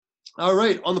All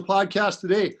right, on the podcast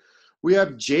today, we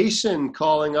have Jason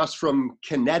calling us from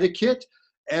Connecticut,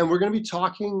 and we're going to be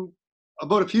talking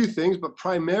about a few things, but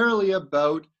primarily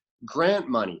about grant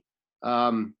money.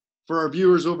 For our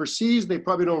viewers overseas, they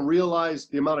probably don't realize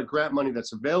the amount of grant money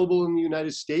that's available in the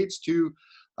United States to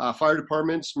fire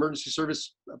departments, emergency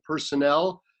service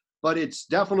personnel, but it's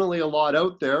definitely a lot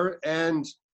out there. And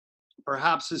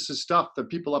perhaps this is stuff that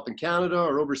people up in Canada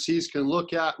or overseas can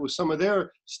look at with some of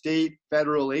their state,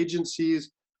 federal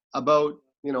agencies about,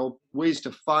 ways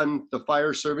to fund the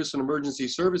fire service and emergency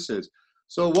services.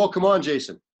 So welcome on,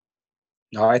 Jason.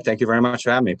 All right. Thank you very much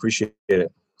for having me. Appreciate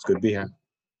it. It's good to be here.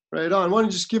 Right on. Why don't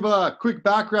you just give a quick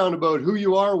background about who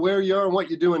you are, where you are, and what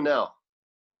you're doing now?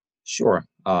 Sure.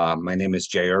 My name is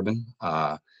Jay Urban.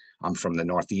 I'm from the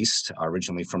Northeast,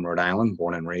 originally from Rhode Island,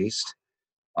 born and raised.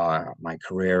 My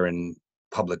career in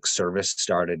public service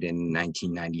started in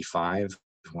 1995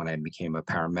 when I became a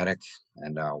paramedic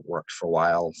and worked for a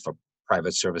while for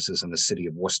private services in the city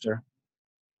of Worcester.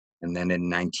 And then in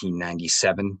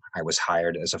 1997, I was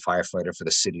hired as a firefighter for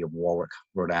the city of Warwick,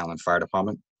 Rhode Island Fire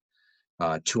Department.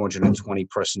 220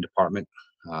 person department,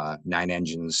 9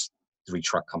 engines, 3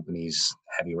 truck companies,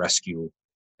 heavy rescue,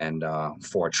 and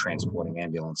 4 transporting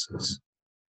ambulances.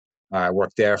 I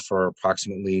worked there for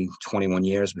approximately 21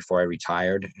 years before I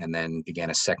retired, and then began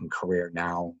a second career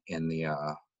now in the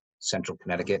central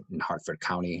Connecticut in Hartford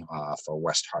County for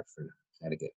West Hartford,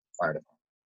 Connecticut Fire Department.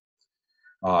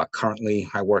 Currently,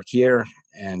 I work here,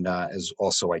 and as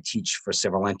also I teach for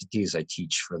several entities. I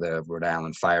teach for the Rhode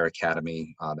Island Fire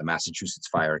Academy, the Massachusetts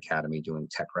Fire Academy, doing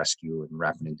tech rescue and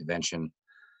rapid intervention.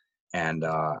 And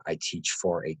I teach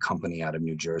for a company out of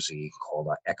New Jersey called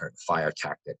Eckert Fire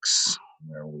Tactics,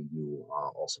 where we do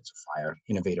all sorts of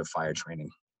innovative fire training.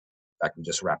 In fact, we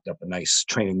just wrapped up a nice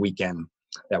training weekend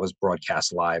that was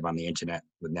broadcast live on the internet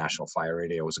with National Fire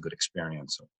Radio. It was a good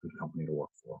experience, a good company to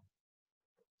work for.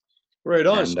 Right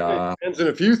on. And, depends on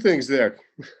a few things there.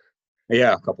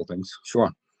 Yeah, a couple things,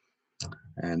 sure.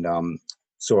 And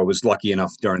so I was lucky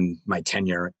enough during my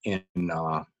tenure in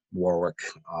Warwick.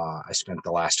 I spent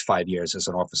the last 5 years as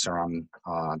an officer on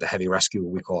the heavy rescue.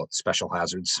 We call it special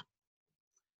hazards.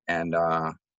 And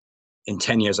in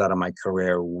 10 years out of my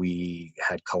career, we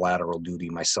had collateral duty,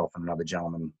 myself and another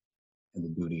gentleman, in the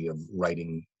duty of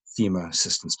writing FEMA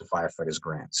assistance to firefighters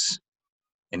grants.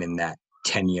 And in that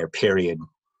 10-year period,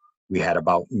 we had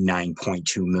about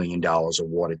 $9.2 million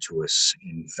awarded to us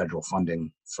in federal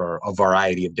funding for a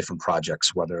variety of different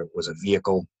projects, whether it was a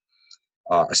vehicle,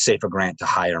 a safer grant to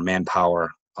hire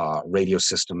manpower, radio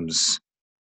systems,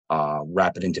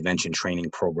 rapid intervention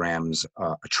training programs,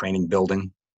 a training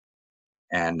building.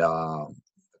 And the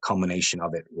culmination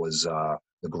of it was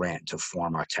the grant to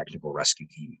form our technical rescue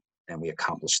team. And we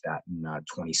accomplished that in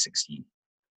 2016.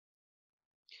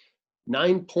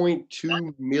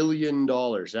 $9.2 million.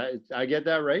 I get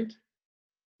that right?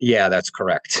 Yeah, that's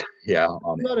correct. Yeah.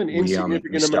 Not an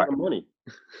insignificant amount of money.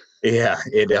 Yeah,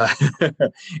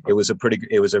 it was a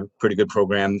pretty good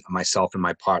program. Myself and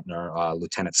my partner,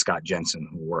 Lieutenant Scott Jensen,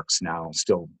 who works now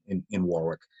still in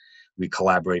Warwick, we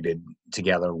collaborated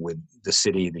together with the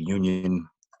city, the union,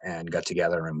 and got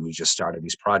together and we just started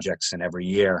these projects. And every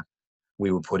year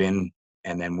we would put in,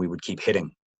 and then we would keep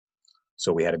hitting.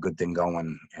 So we had a good thing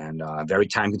going, and very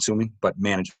time consuming, but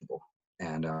manageable.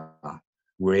 And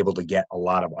we were able to get a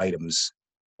lot of items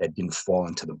that didn't fall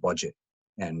into the budget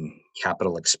and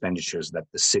capital expenditures that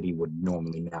the city would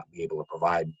normally not be able to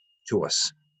provide to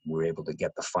us. We were able to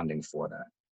get the funding for that,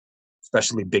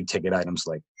 especially big ticket items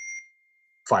like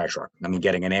fire truck. I mean,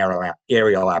 getting an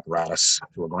aerial apparatus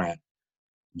to a grant,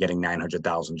 getting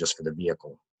 $900,000 just for the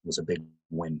vehicle was a big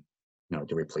win,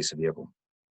 to replace a vehicle.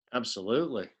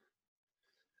 Absolutely.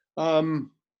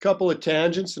 Couple of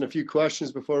tangents and a few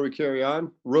questions before we carry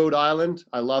on. Rhode Island,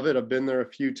 I love it. I've been there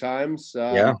a few times.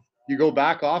 Yeah. You go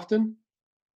back often?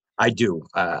 I do.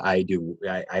 I do.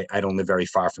 I don't live very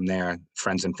far from there.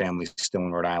 Friends and family still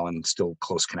in Rhode Island, still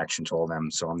close connection to all of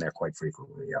them. So I'm there quite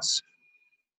frequently, yes.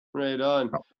 Right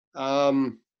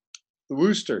on.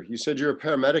 Worcester, you said you're a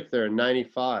paramedic there in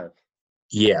 95.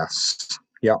 Yes.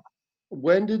 Yeah.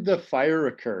 When did the fire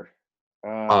occur?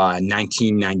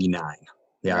 1999.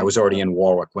 Yeah, I was already in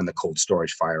Warwick when the cold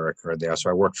storage fire occurred there. So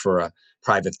I worked for a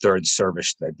private third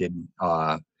service that did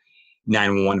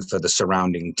 911 for the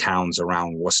surrounding towns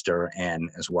around Worcester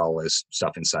and as well as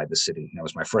stuff inside the city. That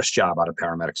was my first job out of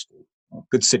paramedic school.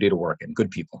 Good city to work in, good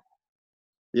people.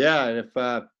 Yeah, and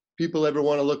if people ever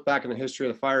want to look back in the history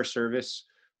of the fire service,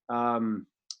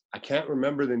 I can't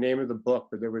remember the name of the book,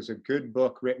 but there was a good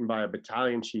book written by a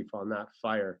battalion chief on that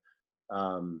fire.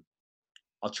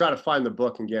 I'll try to find the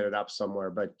book and get it up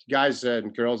somewhere. But guys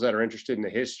and girls that are interested in the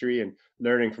history and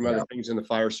learning from Yeah, other things in the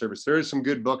fire service, there is some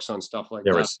good books on stuff like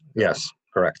there that. is. Yes,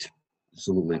 correct.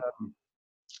 Absolutely.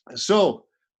 So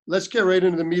let's get right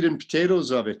into the meat and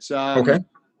potatoes of it. Okay.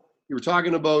 You were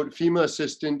talking about FEMA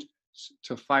assistant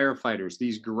to firefighters,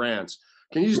 these grants.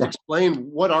 Can you just Sure. explain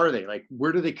what are they? Like,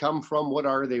 where do they come from? What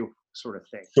are they, sort of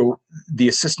thing? So the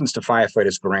Assistance to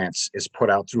Firefighters grants is put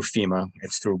out through FEMA.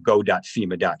 It's through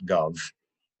go.fema.gov,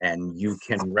 and you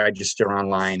can register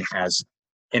online as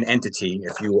an entity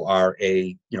if you are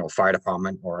a fire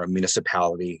department or a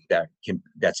municipality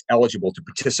that's eligible to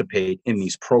participate in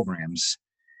these programs.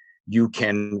 You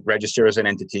can register as an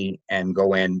entity and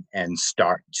go in and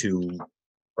start to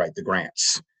write the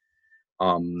grants.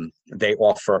 They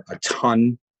offer a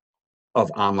ton of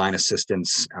online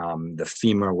assistance. The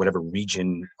FEMA, whatever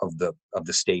region of the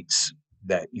states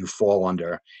that you fall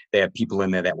under, they have people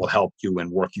in there that will help you and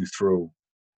work you through,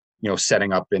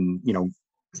 setting up and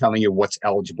telling you what's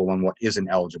eligible and what isn't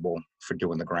eligible for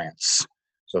doing the grants.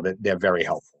 So that they're very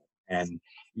helpful. And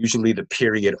usually the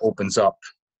period opens up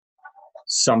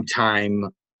sometime,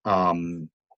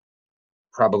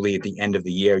 probably at the end of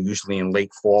the year, usually in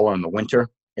late fall or in the winter,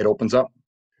 it opens up.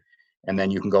 And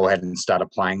then you can go ahead and start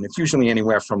applying. It's usually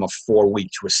anywhere from a 4-week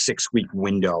to a 6-week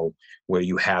window where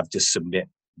you have to submit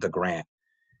the grant.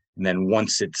 And then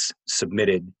once it's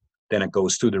submitted, then it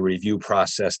goes through the review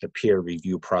process, the peer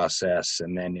review process,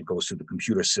 and then it goes through the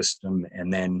computer system.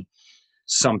 And then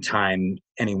sometime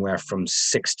anywhere from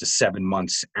 6 to 7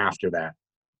 months after that,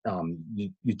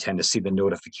 you tend to see the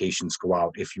notifications go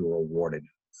out if you were awarded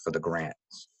for the grant.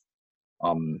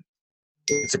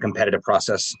 It's a competitive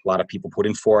process. A lot of people put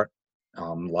in for it.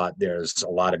 There's a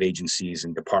lot of agencies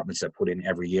and departments that put in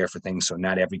every year for things, so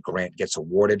not every grant gets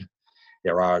awarded.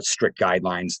 There are strict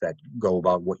guidelines that go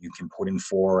about what you can put in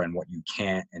for and what you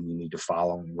can't, and you need to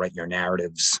follow and write your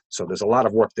narratives. So there's a lot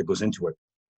of work that goes into it,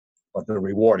 but the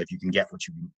reward, if you can get what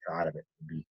you can out of it, would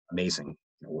be amazing.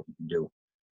 What you can do,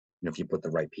 if you put the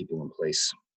right people in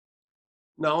place.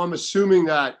 Now, I'm assuming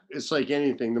that it's like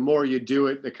anything. The more you do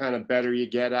it, the kind of better you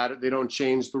get at it. They don't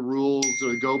change the rules or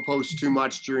the goalposts too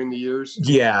much during the years.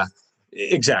 Yeah,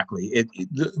 exactly.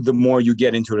 The more you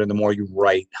get into it and the more you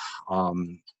write,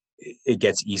 it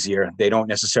gets easier. They don't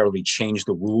necessarily change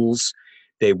the rules.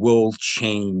 They will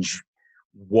change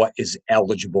what is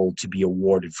eligible to be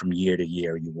awarded from year to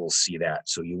year. You will see that.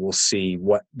 So you will see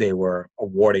what they were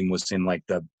awarding was in like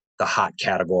the hot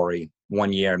category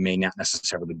one year may not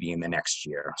necessarily be in the next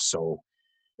year. So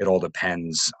it all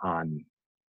depends on,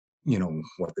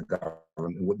 what the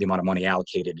government, what the amount of money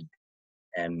allocated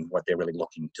and what they're really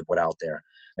looking to put out there.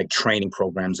 Like training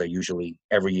programs are usually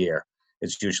every year.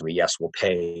 It's usually, yes, we'll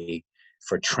pay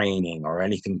for training or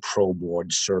anything pro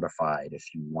board certified. If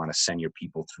you want to send your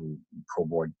people through pro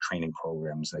board training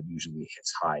programs, that usually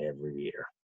hits high every year.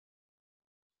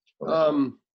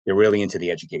 They're really into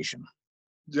the education.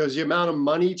 Does the amount of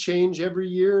money change every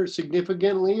year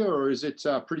significantly, or is it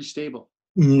pretty stable?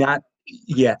 Not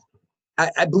yet.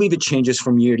 I believe it changes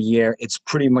from year to year. It's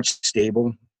pretty much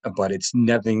stable, but it's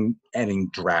nothing anything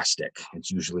drastic.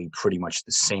 It's usually pretty much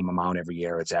the same amount every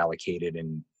year it's allocated,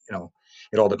 and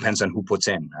it all depends on who puts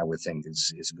in. I would think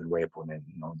is a good way of putting it.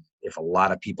 If a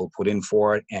lot of people put in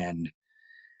for it, and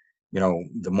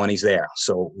the money's there.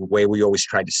 So the way we always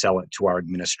tried to sell it to our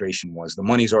administration was the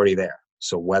money's already there.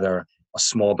 So whether a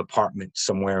small department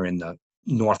somewhere in the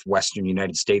northwestern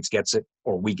United States gets it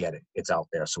or we get it, it's out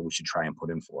there. So we should try and put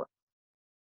in for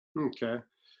it. Okay.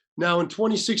 Now in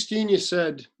 2016, you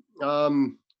said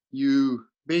you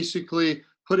basically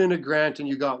put in a grant and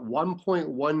you got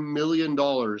 $1.1 million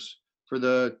for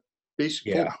the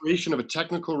basic full creation of a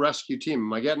technical rescue team.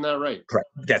 Am I getting that right? Correct.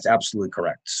 That's absolutely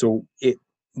correct. So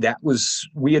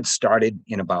we had started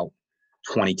in about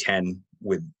 2010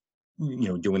 with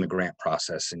doing the grant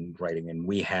process and writing, and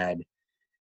we had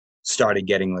started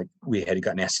getting we had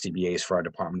gotten SCBAs for our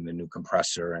department, the new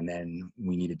compressor, and then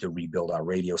we needed to rebuild our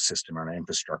radio system, our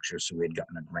infrastructure, so we had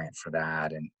gotten a grant for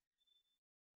that, and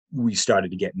we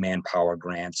started to get manpower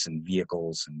grants and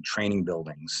vehicles and training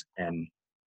buildings. And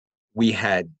we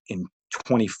had in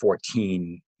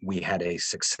 2014 we had a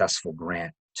successful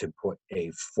grant to put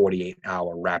a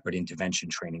 48-hour rapid intervention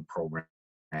training program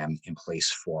in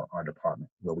place for our department,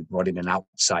 where we brought in an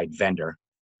outside vendor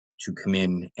to come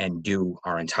in and do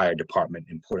our entire department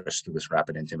and put us through this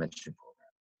rapid intervention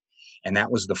program. And that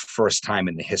was the first time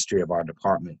in the history of our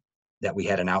department that we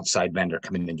had an outside vendor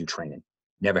come in and do training.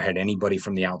 Never had anybody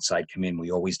from the outside come in.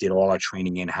 We always did all our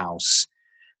training in-house,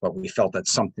 but we felt that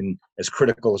something as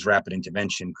critical as rapid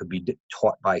intervention could be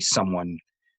taught by someone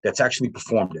that's actually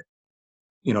performed it,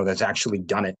 that's actually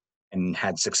done it and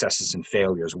had successes and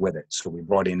failures with it. So we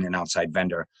brought in an outside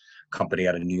vendor company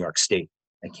out of New York State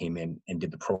that came in and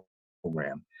did the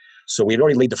program. So we had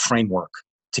already laid the framework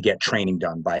to get training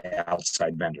done by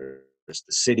outside vendors. The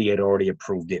city had already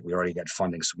approved it. We already got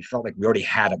funding. So we felt like we already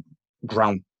had a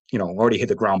ground, already hit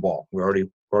the ground ball. We're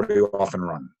already off and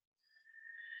running.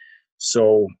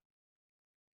 So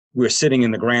we were sitting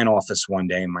in the grant office one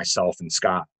day, myself and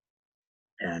Scott,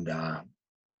 and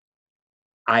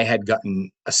I had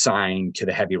gotten assigned to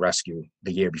the heavy rescue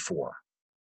the year before.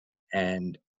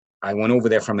 And I went over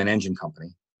there from an engine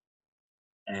company,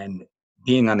 and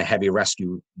being on the heavy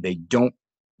rescue, they don't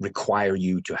require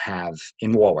you to have,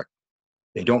 in Warwick,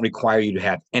 they don't require you to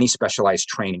have any specialized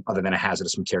training other than a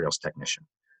hazardous materials technician.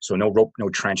 So no rope, no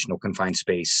trench, no confined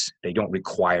space. They don't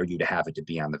require you to have it to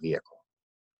be on the vehicle,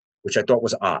 which I thought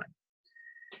was odd.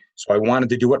 So I wanted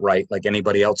to do it right, like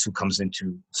anybody else who comes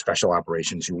into special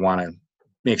operations. You want to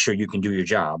make sure you can do your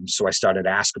job. So I started to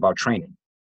ask about training.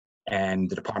 And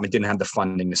the department didn't have the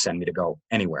funding to send me to go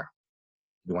anywhere,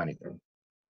 do anything.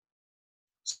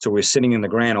 So we were sitting in the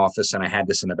grant office, and I had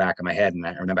this in the back of my head, and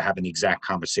I remember having the exact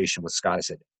conversation with Scott. I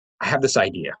said, I have this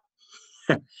idea.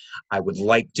 I would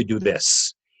like to do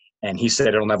this. And he said,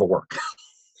 it'll never work.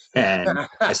 And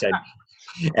I said,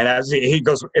 and as he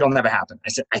goes, it'll never happen. I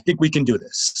said, I think we can do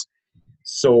this.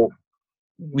 So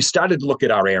we started to look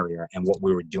at our area and what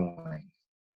we were doing.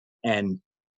 And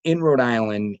in Rhode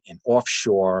Island and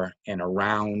offshore and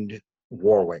around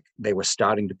Warwick, they were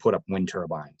starting to put up wind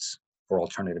turbines for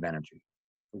alternative energy.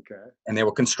 Okay. And they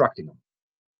were constructing them.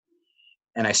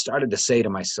 And I started to say to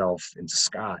myself and to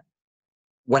Scott,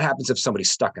 what happens if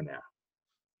somebody's stuck in there?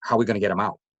 How are we going to get them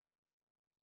out?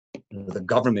 The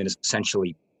government is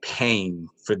essentially paying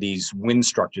for these wind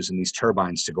structures and these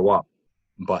turbines to go up,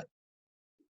 but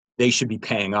they should be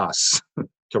paying us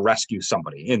to rescue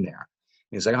somebody in there.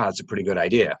 And he's like, oh, that's a pretty good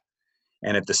idea.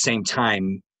 And at the same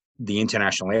time, the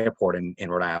international airport in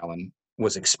Rhode Island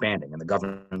was expanding, and the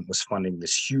government was funding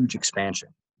this huge expansion.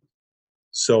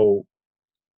 So,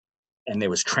 and there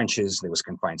was trenches, there was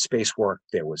confined space work,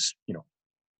 there was,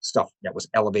 stuff that was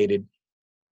elevated.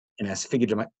 And I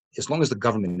figured, as long as the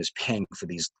government is paying for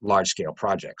these large scale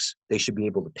projects, they should be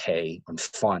able to pay and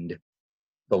fund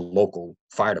the local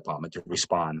fire department to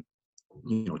respond,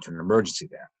 to an emergency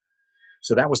there.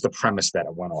 So that was the premise that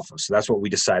it went off of. So that's what we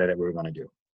decided that we were going to do.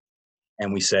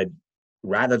 And we said,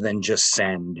 rather than just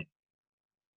send,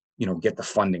 get the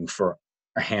funding for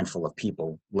a handful of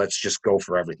people, let's just go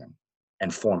for everything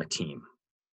and form a team.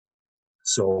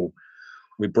 So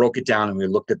we broke it down and we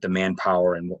looked at the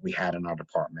manpower and what we had in our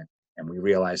department. And we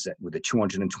realized that with a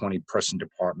 220 person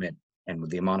department and with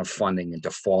the amount of funding, and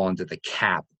to fall into the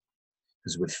cap,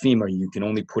 because with FEMA, you can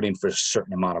only put in for a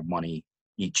certain amount of money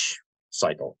each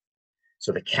cycle.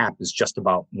 So the cap is just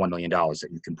about $1 million that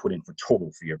you can put in for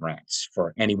total for your grants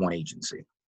for any one agency.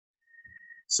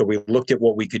 So we looked at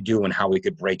what we could do and how we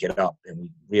could break it up. And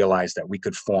we realized that we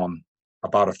could form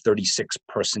about a 36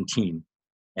 person team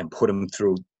and put them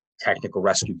through technical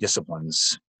rescue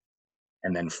disciplines,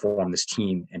 and then form this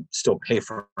team and still pay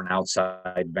for an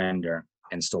outside vendor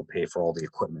and still pay for all the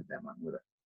equipment that went with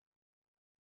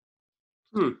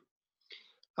it.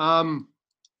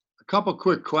 A couple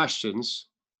quick questions.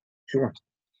 Sure.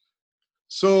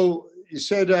 So you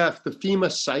said the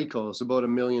FEMA cycle is about $1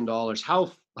 million.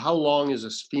 How long is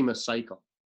this FEMA cycle?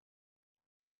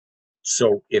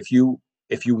 So if you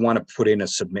want to put in a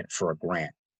submit for a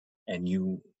grant, and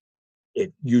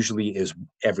it usually is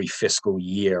every fiscal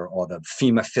year, or the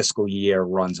FEMA fiscal year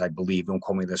runs, I believe, don't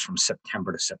quote me this, from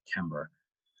September to September.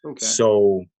 Okay.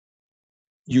 So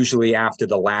usually after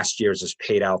the last year's is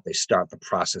paid out, they start the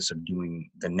process of doing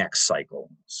the next cycle.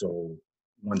 So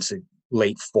once it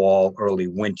late fall, early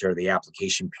winter, the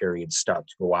application periods start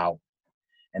to go out.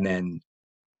 And then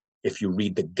if you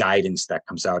read the guidance that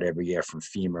comes out every year from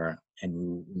FEMA, and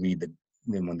you read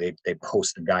then when they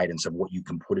post the guidance of what you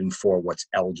can put in for, what's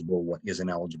eligible, what isn't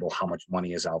eligible, how much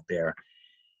money is out there,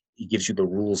 it gives you the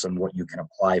rules on what you can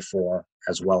apply for,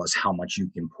 as well as how much you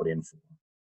can put in for.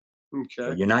 Okay.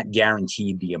 So you're not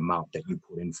guaranteed the amount that you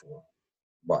put in for,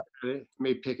 but it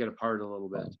may pick it apart a little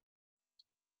bit.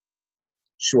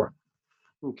 Sure.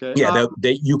 Okay. Yeah,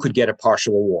 you could get a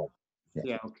partial award.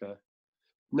 Yeah. Okay.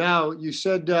 Now you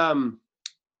said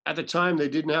at the time they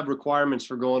didn't have requirements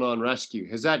for going on rescue.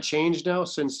 Has that changed now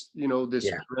since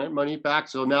this grant money back?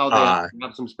 So now they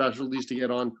have some specialties to get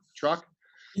on truck.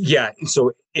 Yeah,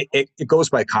 so it goes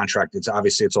by contract. It's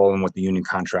all in what the union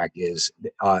contract is.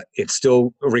 It's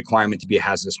still a requirement to be a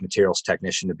hazardous materials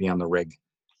technician to be on the rig,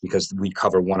 because we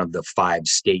cover one of the 5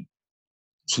 state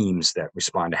teams that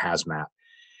respond to hazmat.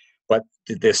 but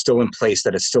they're still in place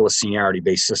that it's still a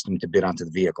seniority-based system to bid onto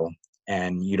the vehicle,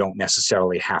 and you don't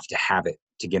necessarily have to have it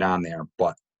to get on there.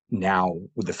 But now,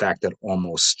 with the fact that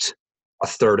almost a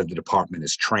third of the department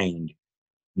is trained,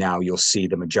 now you'll see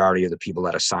the majority of the people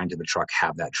that are assigned to the truck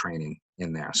have that training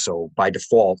in there. So by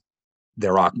default,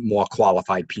 there are more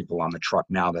qualified people on the truck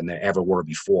now than there ever were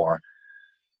before.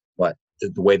 But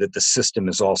the way that the system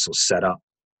is also set up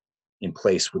in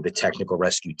place with the technical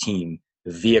rescue team,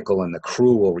 the vehicle and the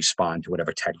crew will respond to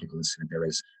whatever technical incident there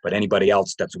is, but anybody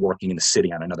else that's working in the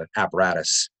city on another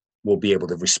apparatus will be able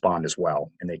to respond as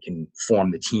well, and they can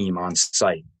form the team on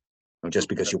site. Just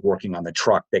because you're working on the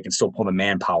truck, they can still pull the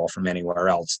manpower from anywhere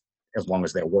else as long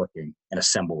as they're working and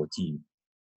assemble a team.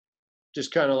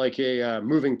 Just kind of like a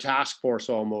moving task force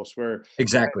almost, where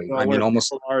Exactly. I mean,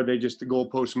 almost they just the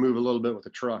goalposts move a little bit with the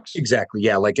trucks. Exactly.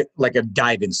 Yeah, like a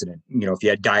dive incident. If you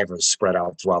had divers spread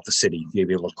out throughout the city, you'd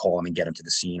be able to call them and get them to the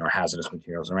scene, or hazardous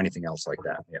materials, or anything else like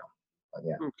that. Yeah. But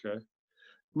yeah. Okay.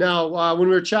 Now, when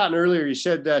we were chatting earlier, you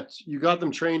said that you got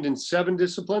them trained in 7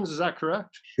 disciplines. Is that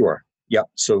correct? Sure. Yep.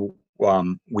 So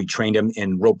we trained them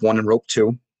in rope 1 and rope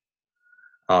 2.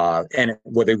 And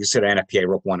whether we said NFPA,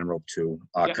 rope 1 and rope 2,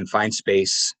 Yep. Confined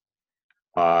space,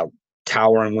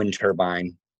 tower and wind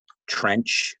turbine,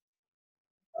 trench,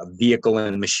 vehicle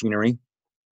and machinery,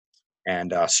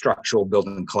 and structural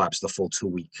building collapse, the full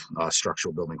 2-week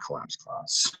structural building collapse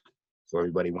class. So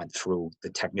everybody went through the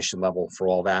technician level for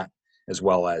all that, as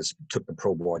well as took the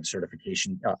pro board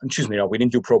certification. No, we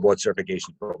didn't do pro board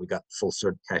certification, but we got full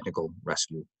technical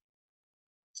rescue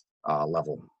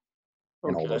level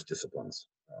in all those disciplines.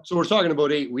 So we're talking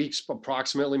about 8 weeks,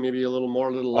 approximately, maybe a little more,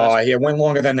 a little less. Yeah, it went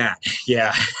longer than that.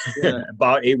 Yeah,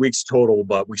 about 8 weeks total,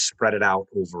 but we spread it out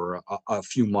over a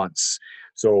few months.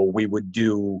 So we would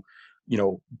do,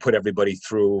 put everybody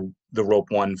through the rope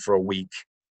 1 for a week,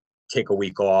 take a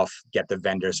week off, get the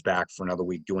vendors back for another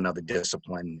week, do another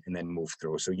discipline, and then move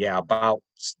through. So yeah, about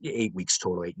 8 weeks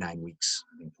total, 8-9 weeks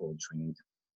in total training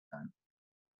time.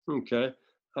 Okay.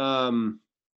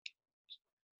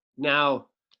 Now,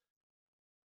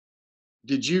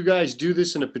 did you guys do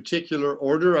this in a particular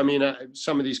order? I mean,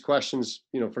 some of these questions,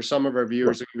 for some of our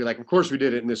viewers, it could be like, of course we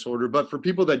did it in this order. But for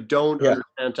people that don't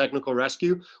understand technical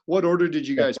rescue, what order did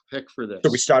you guys pick for this?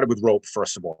 So we started with rope,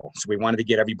 first of all. So we wanted to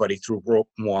get everybody through rope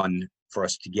 1 for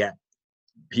us to get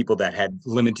people that had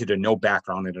limited or no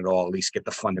background in it at all, at least get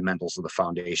the fundamentals of the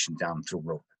foundation down through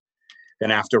rope. Then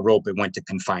after rope, it went to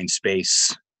confined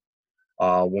space.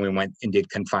 When we went and did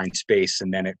confined space,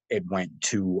 and then it went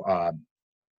to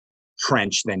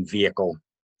trench, then vehicle,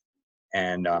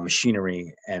 and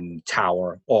machinery and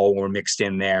tower, all were mixed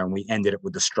in there, and we ended it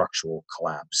with the structural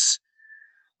collapse.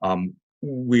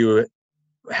 We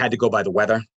had to go by the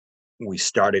weather. We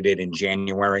started it in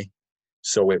January,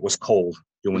 so it was cold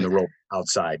doing the rope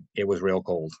outside. It was real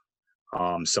cold.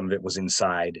 Some of it was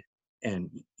inside,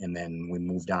 and then we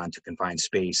moved on to confined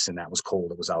space, and that was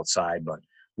cold. It was outside, but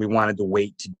we wanted to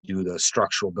wait to do the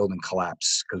structural building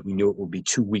collapse because we knew it would be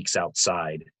 2 weeks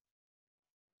outside,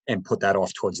 and put that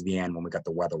off towards the end when we got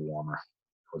the weather warmer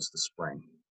towards the spring.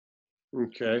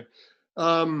 Okay.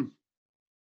 And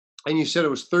you said it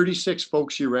was 36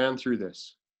 folks you ran through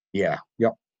this. Yeah.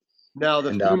 Yep. Now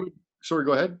FEMA, sorry,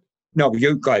 go ahead. No,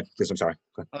 you go ahead, please. I'm sorry.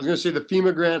 I was going to say the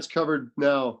FEMA grants covered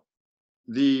now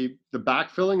the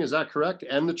backfilling. Is that correct?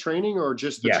 And the training, or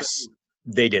just the yes, training?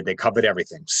 They did. They covered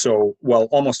everything. So, well,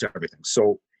 almost everything.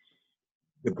 So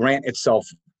the grant itself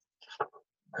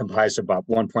comprised about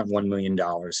 $1.1 million.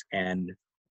 And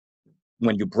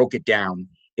when you broke it down,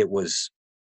 it was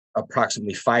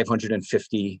approximately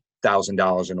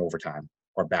 $550,000 in overtime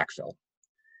or backfill.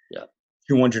 Yeah.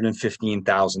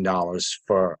 $215,000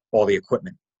 for all the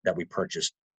equipment that we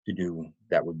purchased to do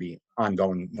that would be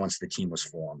ongoing once the team was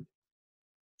formed.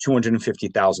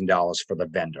 $250,000 for the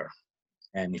vendor.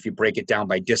 And if you break it down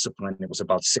by discipline, it was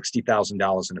about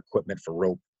 $60,000 in equipment for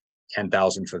rope,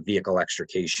 $10,000 for vehicle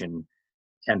extrication,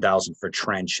 $10,000 for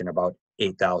trench, and about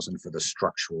 $8,000 for the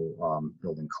structural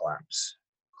building collapse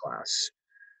class.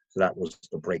 So that was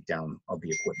the breakdown of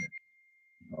the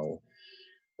equipment.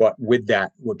 But with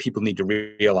that, what people need to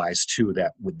realize too,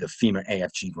 that with the FEMA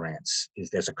AFG grants is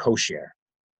there's a co-share.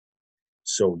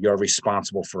 So you're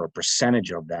responsible for a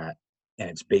percentage of that, and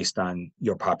it's based on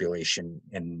your population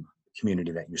and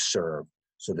community that you serve.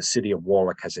 So the city of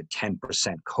Warwick has a 10%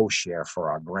 co-share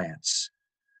for our grants.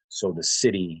 So the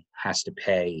city has to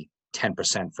pay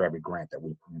 10% for every grant that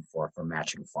we put in for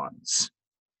matching funds.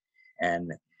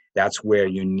 And that's where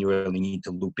you really need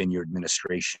to loop in your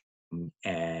administration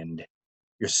and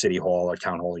your city hall or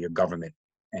town hall or your government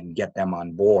and get them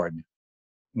on board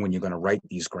when you're going to write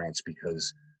these grants,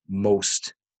 because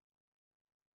most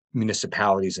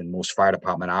municipalities and most fire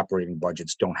department operating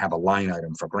budgets don't have a line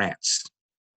item for grants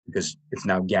because it's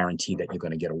now guaranteed that you're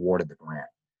going to get awarded the grant.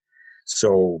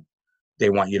 So they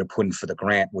want you to put in for the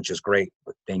grant, which is great,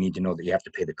 but they need to know that you have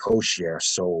to pay the co-share.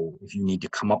 So if you need to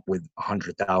come up with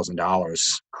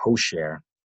 $100,000 co-share,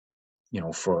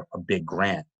 for a big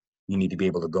grant, you need to be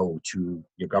able to go to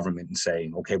your government and say,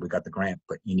 okay, we got the grant,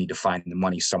 but you need to find the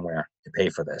money somewhere to pay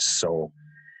for this. So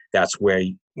that's where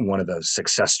one of the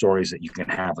success stories that you can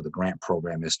have with the grant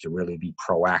program is to really be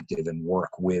proactive and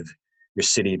work with your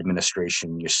city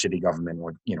administration, your city government,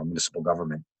 or municipal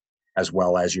government, as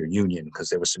well as your union, because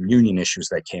there were some union issues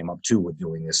that came up too with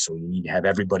doing this. So you need to have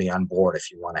everybody on board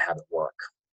if you want to have it work.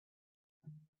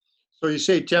 So you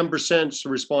say 10%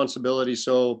 responsibility,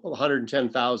 so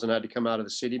 110,000 had to come out of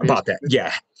the city, basically? About that,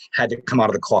 yeah, had to come out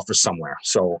of the coffers somewhere.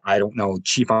 So I don't know,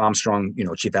 Chief Armstrong,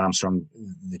 Chief Armstrong,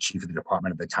 the chief of the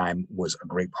department at the time, was a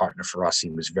great partner for us. He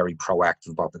was very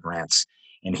proactive about the grants,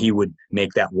 and he would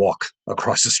make that walk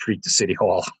across the street to City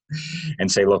Hall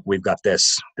and say, look, we've got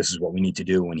this is what we need to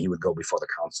do. And he would go before the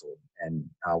council, and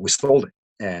we sold it,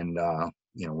 and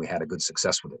we had a good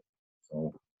success with it.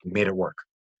 So we made it work.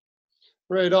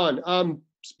 Right on.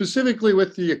 Specifically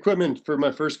with the equipment, for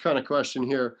my first kind of question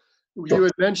here, you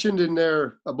had mentioned in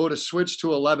there about a switch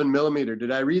to 11 millimeter.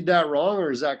 Did I read that wrong,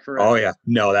 or is that correct? Oh yeah,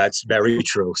 no, that's very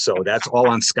true. So that's all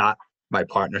on Scott, my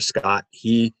partner, Scott.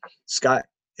 Scott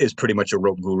is pretty much a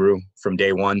rope guru from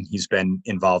day one. He's been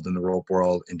involved in the rope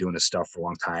world and doing this stuff for a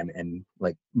long time. And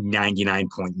like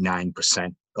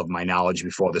 99.9% of my knowledge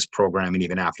before this program and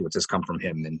even afterwards has come from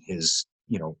him and his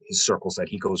circles that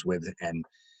he goes with and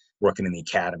working in the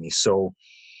academy. So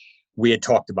we had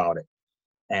talked about it,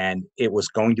 and it was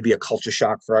going to be a culture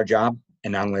shock for our job.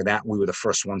 And not only that, we were the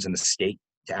first ones in the state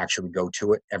to actually go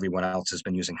to it. Everyone else has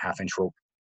been using 1/2-inch rope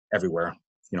everywhere,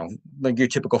 like your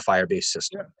typical fire-based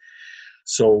system. Yeah.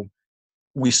 So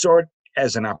we saw it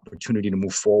as an opportunity to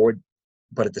move forward,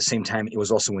 but at the same time, it was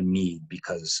also a need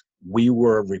because we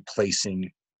were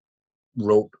replacing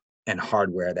rope and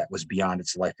hardware that was beyond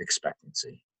its life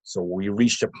expectancy. So we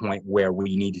reached a point where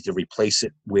we needed to replace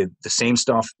it with the same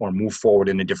stuff or move forward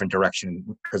in a different direction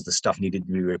because the stuff needed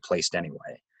to be replaced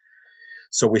anyway.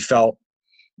 So we felt,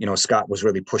 Scott was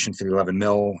really pushing for the 11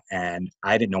 mil, and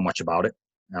I didn't know much about it.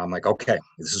 And I'm like, okay,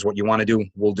 this is what you want to do,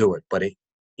 we'll do it. But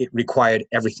it required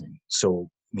everything. So,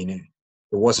 it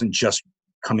wasn't just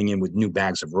coming in with new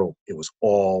bags of rope. It was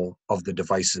all of the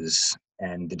devices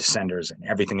and the descenders and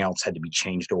everything else had to be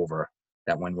changed over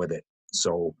that went with it.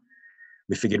 So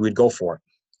we figured we'd go for it,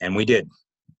 and we did.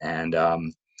 And,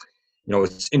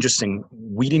 it's interesting.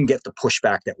 We didn't get the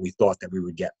pushback that we thought that we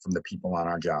would get from the people on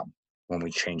our job when we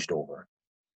changed over,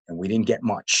 and we didn't get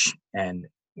much. And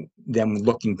then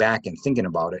looking back and thinking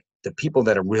about it, the people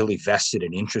that are really vested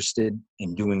and interested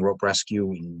in doing rope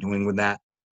rescue and doing with that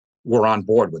were on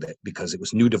board with it because it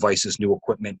was new devices, new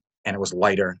equipment, and it was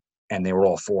lighter, and they were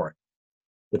all for it.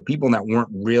 The people that weren't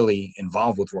really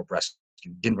involved with rope rescue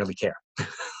didn't really care.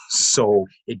 So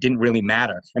it didn't really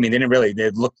matter. They're going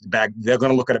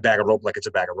to look at a bag of rope like it's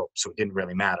a bag of rope. So it didn't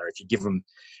really matter. If you give them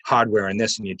hardware and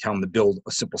this and you tell them to build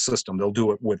a simple system, they'll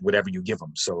do it with whatever you give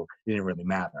them. So it didn't really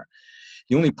matter.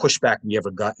 The only pushback we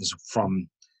ever got is from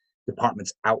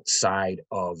departments outside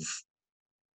of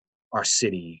our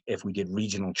city. If we did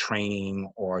regional training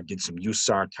or did some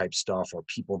USAR type stuff, or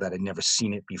people that had never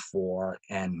seen it before,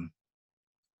 and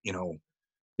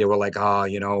they were like,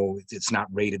 it's not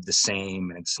rated the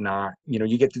same, and it's not,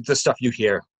 you get the stuff you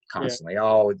hear constantly.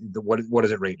 Yeah. What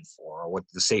is it rated for, or what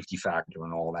the safety factor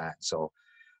and all that. So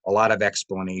a lot of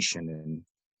explanation, and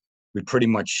we pretty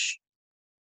much,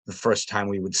 the first time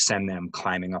we would send them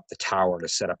climbing up the tower to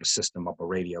set up a system, up a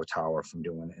radio tower from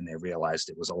doing it, and they realized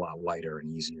it was a lot lighter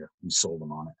and easier. We sold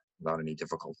them on it without any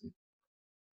difficulty.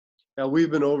 Now,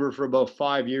 we've been over for about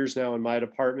 5 years now in my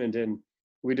department, and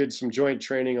we did some joint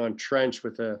training on trench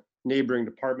with a neighboring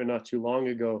department not too long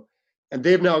ago, and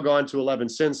they've now gone to 11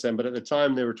 since then, but at the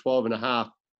time they were 12.5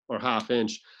 or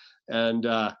 1/2-inch. And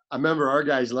I remember our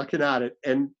guys looking at it,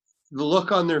 and the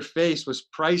look on their face was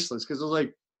priceless, because it was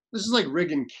like, this is like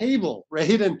rigging cable,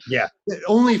 right? And yeah,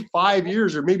 only 5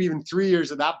 years or maybe even 3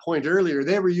 years at that point earlier,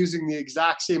 they were using the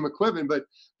exact same equipment, but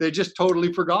they just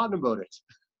totally forgotten about it.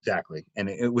 Exactly. And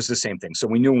it was the same thing. So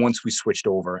we knew once we switched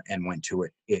over and went to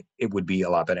it, it would be a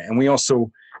lot better. And we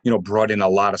also, brought in a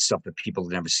lot of stuff that people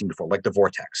had never seen before, like the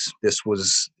Vortex. This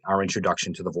was our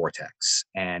introduction to the Vortex,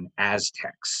 and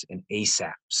Aztecs and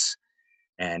ASAPs,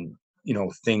 and,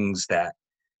 things that,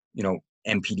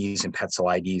 MPDs and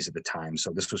Petzl IDs at the time. So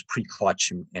this was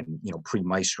pre-clutch and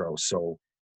pre-Maestro. So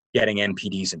getting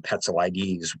MPDs and Petzl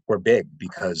IDs were big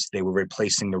because they were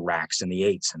replacing the racks and the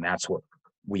 8s. And that's what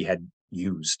we had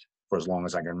used for as long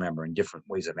as I can remember, in different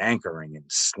ways of anchoring, and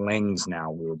slings now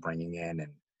we were bringing in,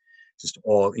 and just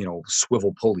all,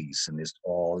 swivel pulleys, and there's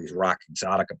all these Rock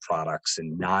Exotica products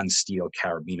and non-steel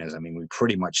carabiners. I mean, we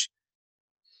pretty much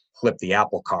flipped the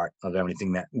apple cart of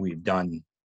everything that we've done,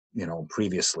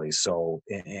 previously. So,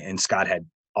 and Scott had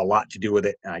a lot to do with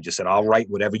it. And I just said, I'll write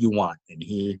whatever you want. And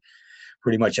he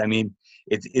pretty much, I mean,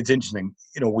 it's interesting.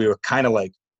 We were kind of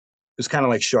like, it was kind of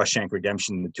like Shawshank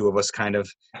Redemption, the two of us kind of,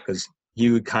 because he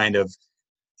would kind of,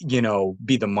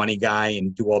 be the money guy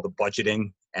and do all the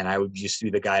budgeting. And I would just be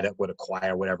the guy that would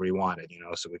acquire whatever he wanted,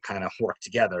 so we kind of worked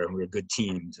together, and we were a good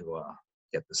team to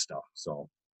get this stuff. So.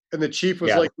 And the chief was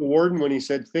Yeah. like the warden when he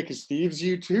said, thick as thieves,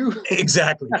 you two?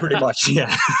 Exactly. Pretty much.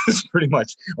 Yeah. Pretty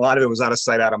much. A lot of it was out of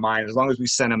sight, out of mind. As long as we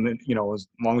sent him, as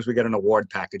long as we get an award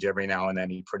package every now and then,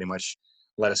 he pretty much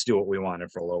let us do what we wanted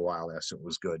for a little while there. So it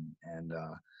was good. And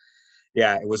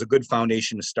yeah, it was a good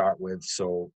foundation to start with.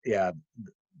 So yeah,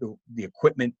 the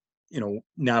equipment,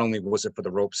 not only was it for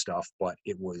the rope stuff, but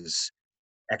it was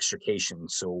extrication.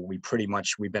 So we've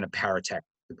been a paratech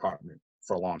department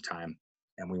for a long time.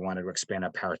 And we wanted to expand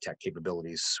our paratech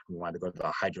capabilities. We wanted to go to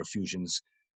the hydrofusions,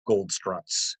 gold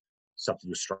struts, stuff to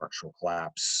do structural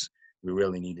collapse. We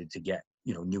really needed to get,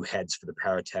 new heads for the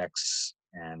paratechs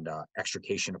and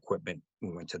extrication equipment. We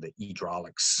went to the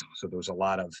hydraulics. So there was a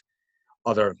lot of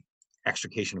other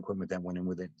extrication equipment that went in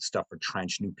with it, stuff for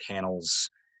trench, new panels,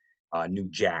 new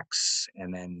jacks,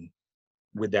 and then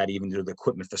with that, even do the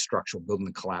equipment for structural building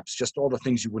and collapse, just all the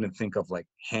things you wouldn't think of, like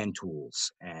hand tools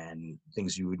and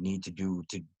things you would need to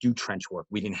do trench work.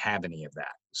 We didn't have any of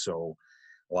that. So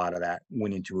a lot of that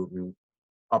went into it. We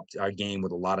upped our game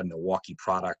with a lot of Milwaukee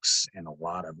products, and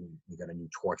we got a new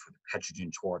torch with the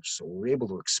Petrogen torch. So we were able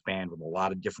to expand with a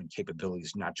lot of different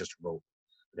capabilities, not just rope,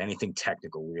 but anything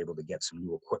technical. We were able to get some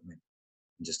new equipment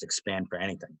and just expand for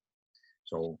anything.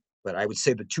 So, but I would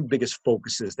say the two biggest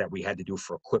focuses that we had to do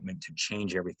for equipment to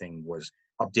change everything was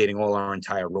updating all our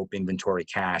entire rope inventory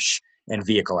cache and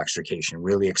vehicle extrication,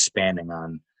 really expanding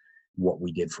on what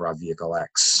we did for our Vehicle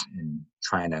X and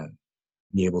trying to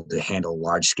be able to handle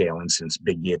large scale incidents,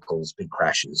 big vehicles, big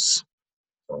crashes.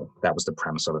 So that was the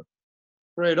premise of it.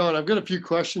 Right on. I've got a few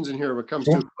questions in here when it comes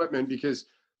Sure. to equipment, because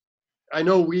I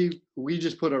know we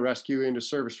just put a rescue into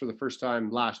service for the first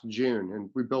time last June, and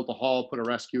we built a hall, put a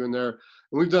rescue in there,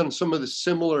 and we've done some of the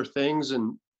similar things,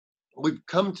 and we've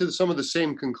come to some of the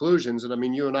same conclusions. And I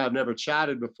mean, you and I have never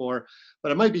chatted before,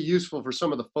 but it might be useful for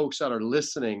some of the folks that are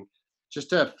listening just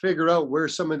to figure out where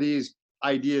some of these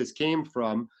ideas came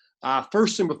from.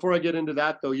 First, and before I get into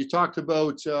that, though, you talked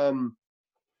about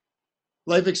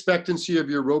life expectancy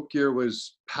of your rope gear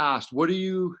was past. What are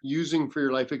you using for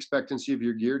your life expectancy of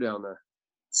your gear down there?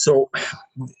 So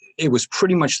it was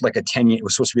pretty much like it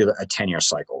was supposed to be a 10-year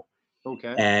cycle.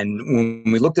 Okay. And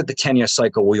when we looked at the 10-year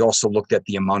cycle, we also looked at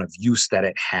the amount of use that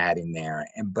it had in there.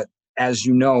 But as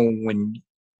you know, when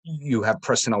you have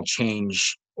personnel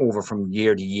change over from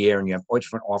year to year and you have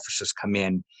different officers come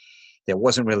in, there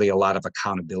wasn't really a lot of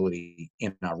accountability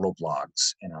in our rope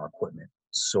logs and our equipment.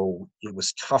 So it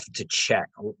was tough to check.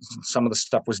 Some of the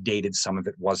stuff was dated, some of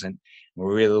it wasn't. We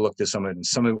really looked at some of it, and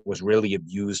some of it was really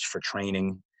abused for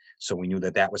training. So we knew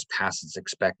that was past its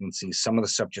expectancy. Some of the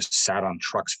stuff just sat on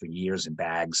trucks for years in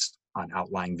bags on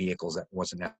outlying vehicles that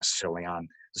wasn't necessarily on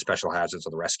the special hazards or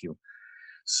the rescue.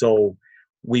 So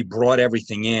we brought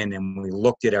everything in and we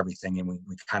looked at everything, and we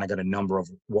kind of got a number of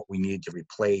what we needed to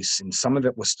replace. And some of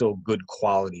it was still good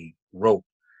quality rope.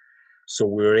 So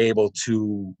we were able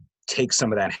to take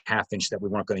some of that 1/2 inch that we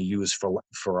weren't going to use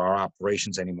for our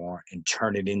operations anymore and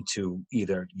turn it into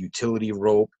either utility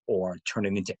rope or turn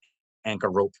it into anchor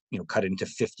rope, cut it into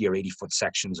 50 or 80 foot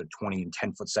sections or 20 and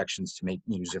 10 foot sections to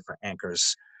use it for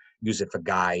anchors, use it for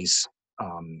guys,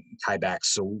 tiebacks.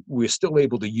 So we're still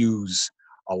able to use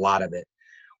a lot of it.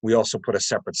 We also put a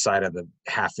separate side of the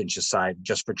 1/2 inch aside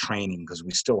just for training, because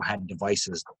we still had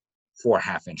devices for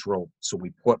 1/2 inch rope. So we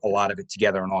put a lot of it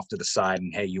together and off to the side,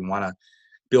 and hey, you want to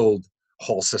build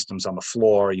whole systems on the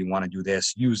floor, you want to do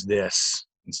this, use this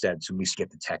instead, to at least get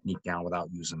the technique down without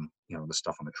using, the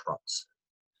stuff on the trucks.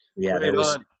 Yeah, Right there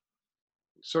was on.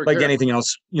 Sorry, like Garrett. anything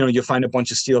else, you find a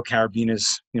bunch of steel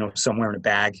carabiners, somewhere in a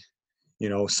bag.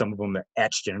 Some of them are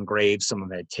etched and engraved, some of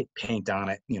them had paint on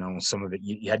it, some of it,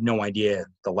 you had no idea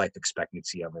the life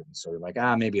expectancy of it. And so you're like,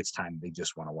 maybe it's time they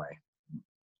just went away.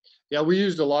 Yeah, we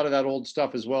used a lot of that old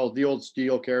stuff as well. The old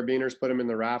steel carabiners, put them in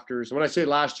the rafters. When I say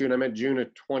last June, I meant June of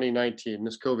 2019.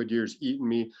 This COVID year's eaten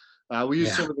me. We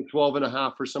used some of the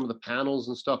 12.5 for some of the panels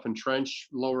and stuff in trench,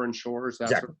 lower and shores, that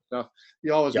sort of stuff.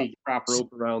 You always need crap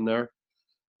rope around there.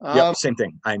 Yep, same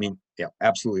thing. I mean, yeah,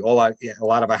 absolutely. A lot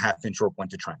of a 1/2 inch rope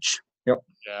went to trench. Yep.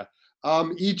 Yeah.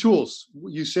 E-tools.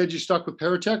 You said you stuck with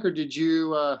Paratech, or did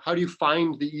you? How do you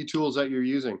find the e-tools that you're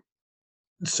using?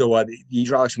 So the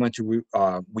hydraulics we went to,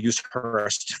 we used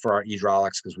Hearst for our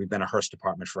hydraulics because we've been a Hearst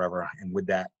department forever, and with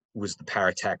that was the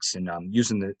Paratechs and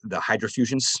using the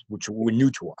hydrofusions, which were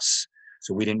new to us.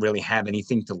 So we didn't really have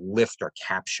anything to lift or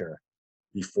capture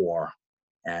before,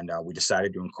 and we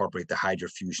decided to incorporate the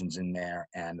hydrofusions in there,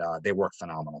 and they work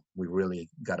phenomenal. We really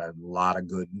got a lot of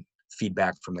good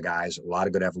feedback from the guys, a lot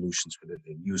of good evolutions with it.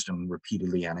 They used them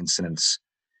repeatedly on incidents.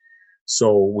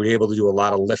 So we're able to do a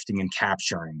lot of lifting and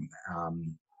capturing.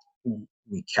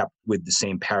 We kept with the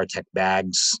same Paratech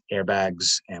bags,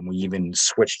 airbags, and we even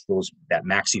switched that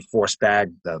Maxi Force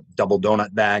bag, the double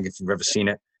donut bag, if you've ever seen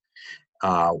it.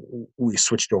 We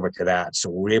switched over to that. So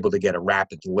we were able to get a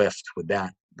rapid lift with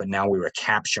that. But now we were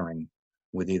capturing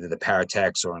with either the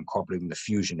Paratechs or incorporating the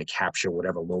Fusion to capture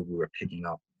whatever load we were picking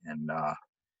up. And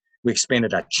we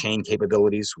expanded our chain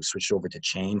capabilities. We switched over to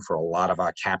chain for a lot of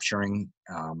our capturing.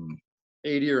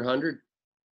 80 or 100?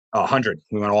 100.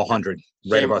 We went all 100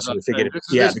 right Same across. as us. We figured, This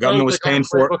the sounds government was like our paying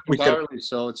for it. playbook We could, entirely.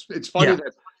 So it's funny yeah,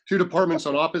 that two departments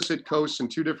on opposite coasts in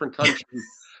two different countries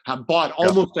have bought yeah,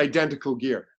 almost identical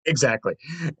gear. exactly.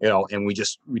 And we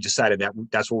decided that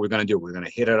that's what we're going to do. We're going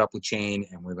to hit it up with chain,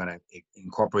 and we're going to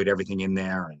incorporate everything in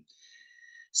there. And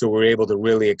so we're able to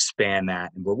really expand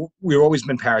that. And we've always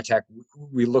been Paratech.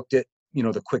 We looked at,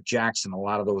 the quick jacks and a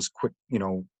lot of those quick,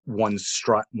 one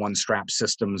strap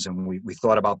systems. And we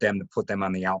thought about them to put them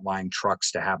on the outlying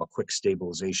trucks to have a quick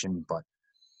stabilization. But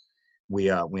we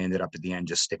ended up at the end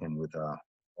just sticking with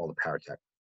all the Paratech.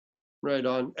 Right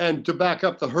on. And to back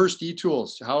up the Hearst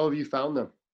e-tools, how have you found them?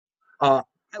 I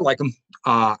like them.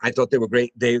 I thought they were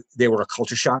great. They were a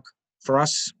culture shock for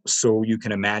us. So you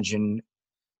can imagine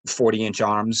 40-inch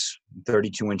arms,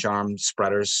 32-inch arm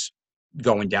spreaders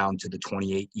going down to the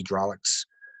 28 hydraulics.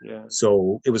 Yeah.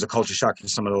 So it was a culture shock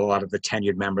to a lot of the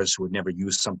tenured members who had never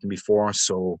used something before.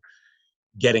 So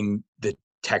getting the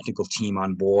technical team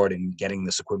on board and getting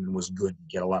this equipment was good.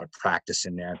 Get a lot of practice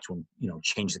in there to,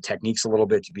 change the techniques a little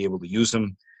bit to be able to use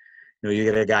them. You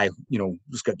get a guy,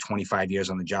 who's got 25 years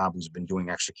on the job, who's been doing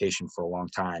extrication for a long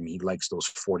time. He likes those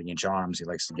 40-inch arms. He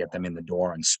likes to get them in the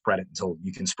door and spread it until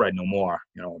you can spread no more,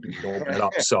 to open it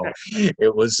up. So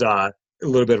it was a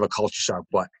little bit of a culture shock.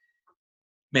 But,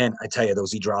 man, I tell you,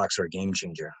 those hydraulics are a game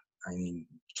changer. I mean,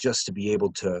 just to be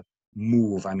able to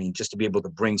move, just to be able to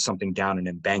bring something down an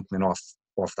embankment off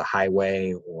the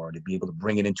highway, or to be able to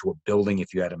bring it into a building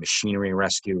if you had a machinery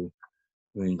rescue.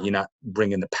 You're not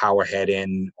bringing the power head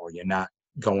in, or you're not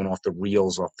going off the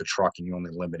reels off the truck, and you're only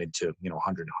limited to 100,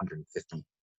 150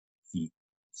 feet.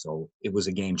 So it was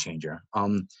a game changer.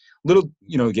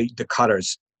 The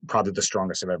cutters, probably the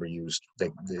strongest I've ever used.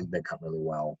 They cut really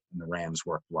well, and the rams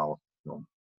worked well. So,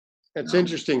 That's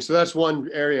interesting. So that's one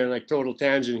area, like total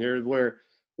tangent here, where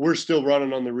we're still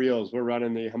running on the reels. We're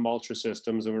running the Himultra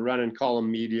systems, and we're running column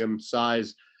medium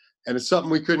size. And it's something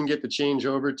we couldn't get the change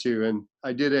over to. And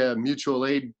I did a mutual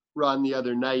aid run the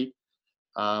other night,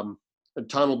 a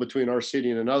tunnel between our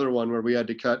city and another one, where we had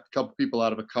to cut a couple people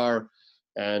out of a car,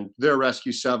 and their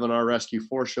Rescue 7, our Rescue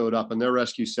 4 showed up, and their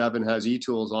Rescue 7 has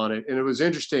e-tools on it. And it was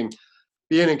interesting.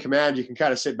 Being in command, you can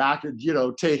kind of sit back and,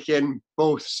 take in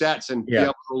both sets and be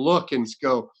able to look and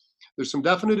go, there's some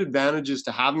definite advantages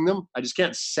to having them. I just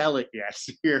can't sell it yet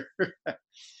here.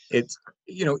 It's,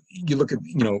 you look at,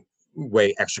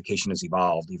 way extrication has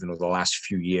evolved even over the last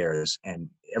few years, and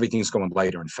everything's going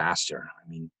lighter and faster.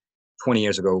 20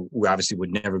 years ago, we obviously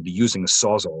would never be using a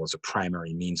Sawzall as a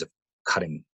primary means of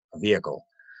cutting a vehicle.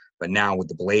 But now with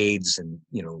the blades and,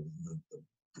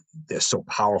 they're so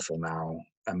powerful now.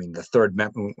 The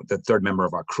third member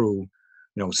of our crew,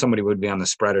 somebody would be on the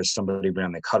spreaders, somebody would be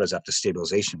on the cutters after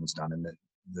stabilization was done. And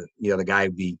the other guy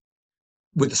would be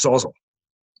with the Sawzall,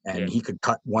 and he could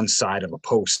cut one side of a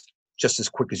post just as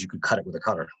quick as you could cut it with a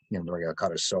cutter, the regular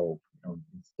cutter. So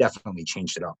definitely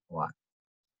changed it up a lot.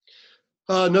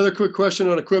 Another quick question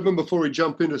on equipment before we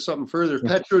jump into something further.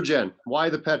 Petrogen. Why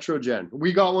the Petrogen?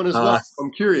 We got one as well.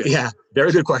 I'm curious. Yeah,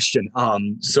 very good question.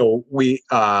 So we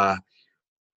were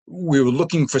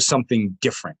looking for something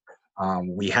different.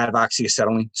 We have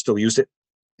oxyacetylene, still use it.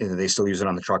 They still use it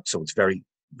on the truck, so it's very,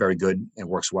 very good. It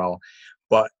works well.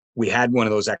 But we had one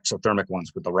of those exothermic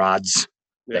ones with the rods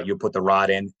that you put the rod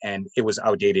in, and it was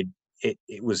outdated.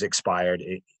 It was expired.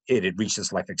 It had reached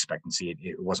its life expectancy.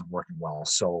 It wasn't working well.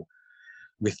 So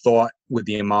we thought, with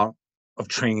the amount of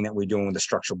training that we're doing with the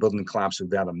structural building collapse,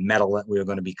 with the metal that we were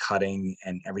going to be cutting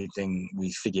and everything,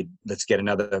 we figured, let's get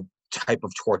another type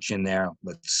of torch in there.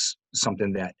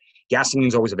 Something that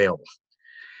gasoline's always available.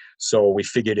 So we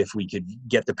figured if we could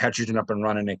get the petrogen up and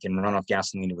running, it can run off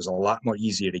gasoline. It was a lot more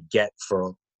easier to get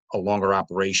for a longer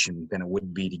operation than it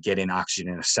would be to get in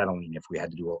oxygen and acetylene if we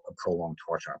had to do a prolonged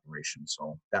torch operation.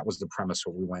 So that was the premise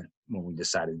when we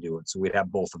decided to do it. So we'd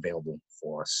have both available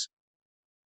for us.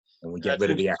 And we get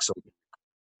rid of the exo.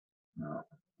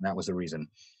 That was the reason.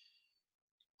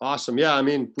 Awesome. Yeah, I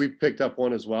mean, we've picked up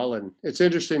one as well. And it's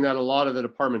interesting that a lot of the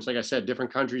departments, like I said,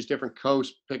 different countries, different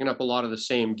coasts, picking up a lot of the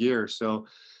same gear. So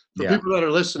for people that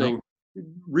are listening,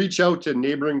 reach out to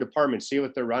neighboring departments, see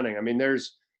what they're running. I mean,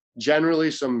 there's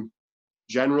generally some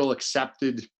general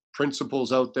accepted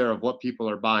principles out there of what people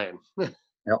are buying. Yep.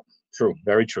 True.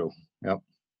 Very true. Yep.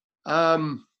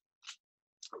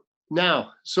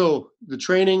 Now, so the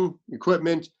training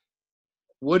equipment,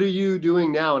 what are you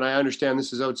doing now? And I understand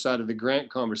this is outside of the grant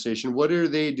conversation. What are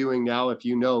they doing now, if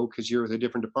you know, because you're with a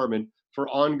different department, for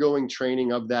ongoing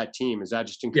training of that team? Is that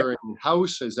just incurring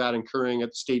in-house? Is that incurring at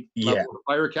the state level of the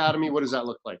fire academy? What does that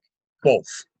look like? Both.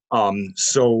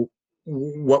 So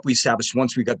what we established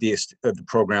once we got the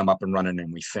program up and running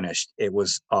and we finished, it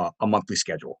was a monthly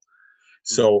schedule.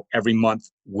 So every month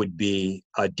would be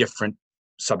a different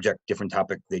subject, different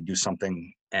topic. They do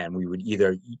something, and we would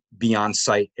either be on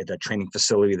site at a training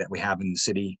facility that we have in the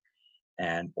city,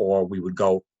 or we would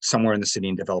go somewhere in the city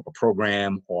and develop a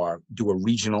program, or do a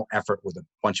regional effort with a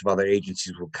bunch of other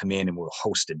agencies. Will come in and we'll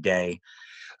host a day.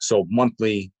 So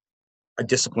monthly, a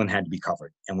discipline had to be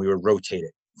covered, and we would rotate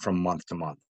it from month to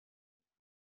month.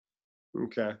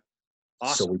 Okay.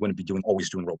 Awesome. So we wouldn't be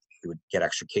always doing rope. We would get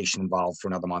extrication involved for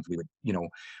another month. We would,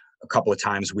 a couple of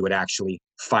times we would actually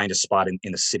find a spot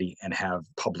in the city and have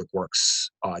Public Works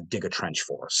dig a trench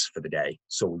for us for the day.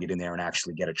 So we get in there and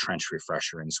actually get a trench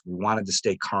refresher. And so we wanted to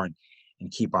stay current and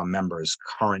keep our members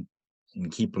current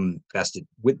and keep them vested.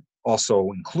 With also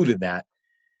included that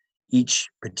each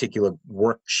particular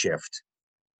work shift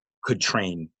could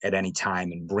train at any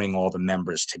time and bring all the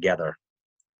members together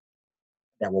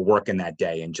that were working that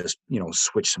day, and just,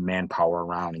 switch some manpower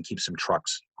around and keep some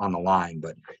trucks on the line,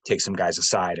 but take some guys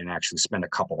aside and actually spend a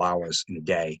couple hours in a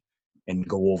day and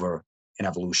go over an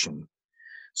evolution.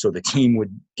 So the team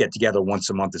would get together once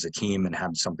a month as a team and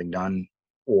have something done,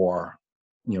 or,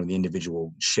 the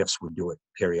individual shifts would do it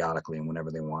periodically and whenever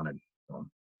they wanted. So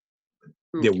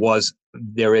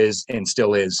there is, and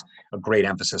still is, a great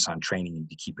emphasis on training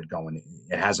to keep it going.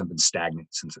 It hasn't been stagnant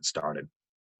since it started.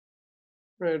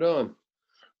 Right on.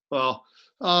 Well,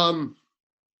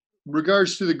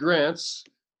 regards to the grants,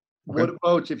 what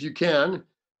about, if you can,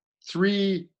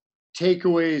 3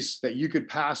 takeaways that you could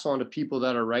pass on to people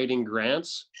that are writing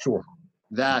grants? Sure.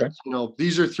 That,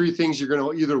 these are 3 things you're going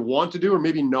to either want to do or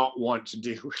maybe not want to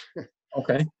do.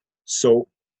 Okay. So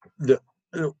the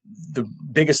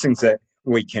biggest things that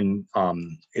we can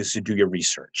is to do your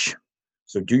research.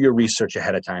 So do your research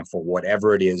ahead of time for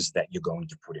whatever it is that you're going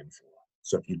to put in for.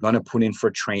 So if you're going to put in for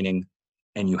training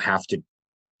and you have to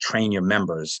train your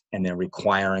members and they're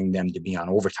requiring them to be on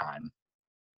overtime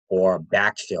or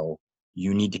backfill,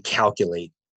 you need to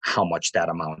calculate how much that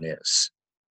amount is.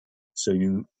 So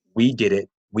we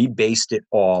based it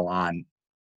all on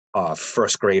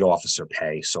first grade officer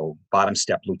pay, so bottom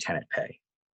step lieutenant pay.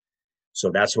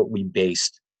 So that's what we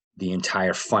based the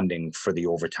entire funding for the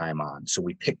overtime on. So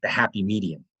we picked the happy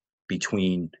medium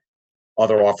between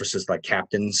other officers like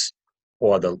captains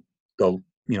or the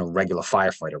regular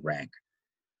firefighter rank.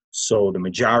 So the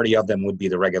majority of them would be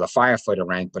the regular firefighter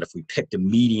rank, but if we picked a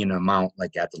median amount,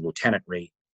 like at the lieutenant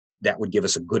rate, that would give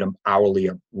us a good hourly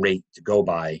rate to go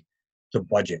by to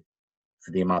budget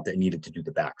for the amount that needed to do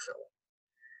the backfill.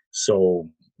 So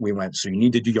we went, so you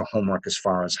need to do your homework as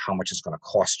far as how much it's going to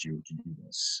cost you to do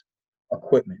this.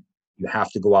 Equipment, you have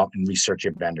to go out and research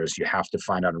your vendors. You have to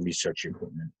find out and research your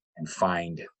equipment and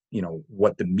find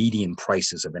what the median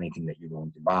price is of anything that you're going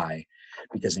to buy,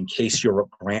 because in case your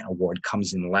grant award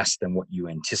comes in less than what you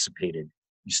anticipated,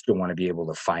 you still want to be able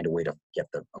to find a way to get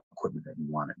the equipment that you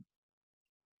wanted.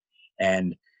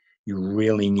 And you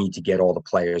really need to get all the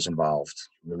players involved.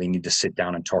 You really need to sit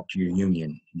down and talk to your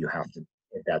union. You have to,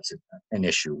 if that's an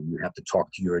issue, you have to talk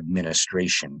to your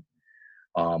administration.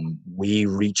 We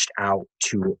reached out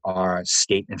to our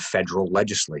state and federal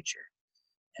legislature.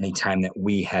 Anytime that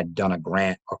we had done a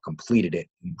grant or completed it,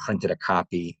 we printed a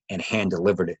copy and hand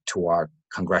delivered it to our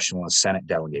congressional and Senate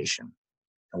delegation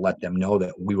to let them know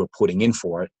that we were putting in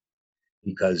for it,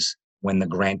 because when the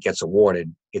grant gets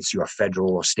awarded, it's your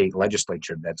federal or state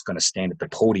legislature that's going to stand at the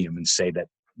podium and say that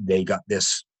they got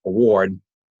this award,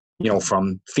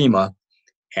 from FEMA,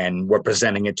 and we're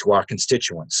presenting it to our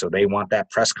constituents. So they want that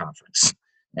press conference.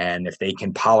 And if they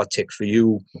can politic for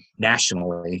you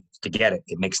nationally to get it,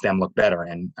 it makes them look better.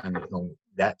 And you know,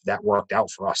 that worked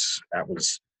out for us. That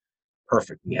was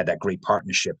perfect. We had that great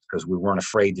partnership because we weren't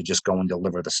afraid to just go and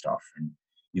deliver the stuff. And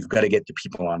you've got to get the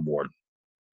people on board,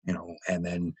 you know, and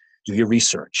then do your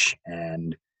research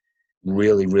and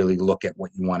really, really look at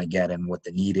what you want to get and what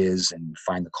the need is and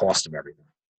find the cost of everything.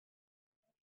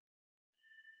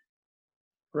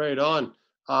 Right on.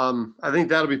 I think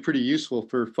that'll be pretty useful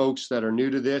for folks that are new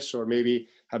to this or maybe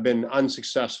have been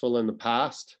unsuccessful in the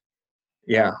past.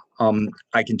 Yeah.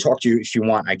 I can talk to you if you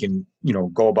want. I can, you know,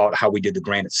 go about how we did the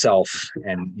grant itself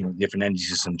and, you know, different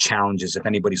entities and challenges. If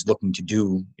anybody's looking to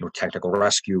do, you know, technical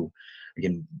rescue, I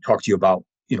can talk to you about,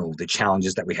 you know, the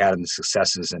challenges that we had and the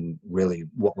successes and really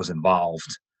what was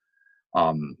involved.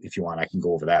 If you want, I can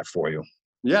go over that for you.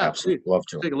 Yeah, Absolutely please. love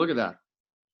to. Take a look at that.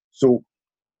 So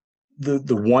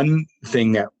the one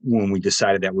thing that when we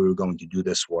decided that we were going to do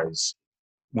this was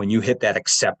when you hit that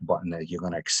accept button that you're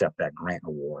going to accept that grant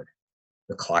award,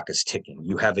 the clock is ticking.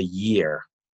 You have a year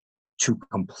to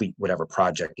complete whatever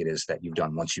project it is that you've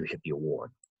done once you hit the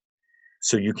award.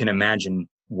 So you can imagine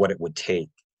what it would take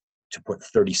to put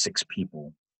 36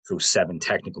 people through 7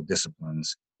 technical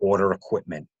disciplines, order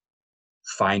equipment,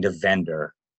 find a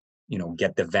vendor, you know,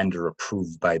 get the vendor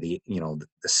approved by the, you know,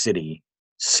 the city,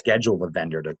 schedule the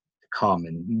vendor to come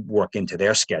and work into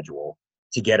their schedule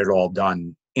to get it all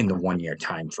done in the 1-year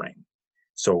time frame.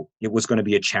 So it was going to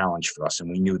be a challenge for us, and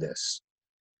we knew this.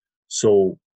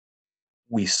 So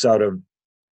we sort of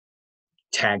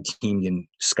tag teamed, and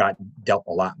Scott dealt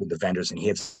a lot with the vendors, and he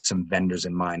had some vendors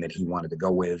in mind that he wanted to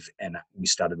go with. And we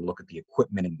started to look at the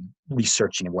equipment and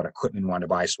researching what equipment we wanted to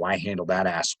buy. So I handled that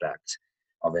aspect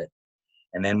of it.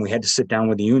 And then we had to sit down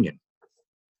with the union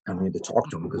and we had to talk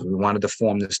to them because we wanted to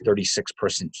form this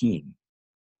 36-person team.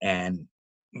 And,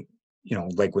 you know,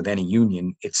 like with any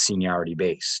union, it's seniority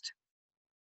based.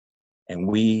 And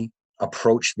we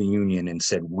approached the union and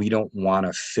said, we don't want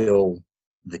to fill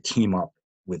the team up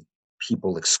with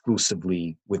people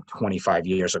exclusively with 25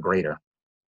 years or greater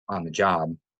on the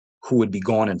job who would be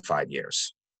gone in 5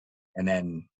 years. And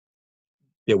then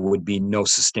there would be no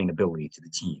sustainability to the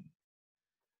team.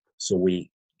 So we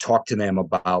talked to them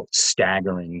about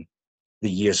staggering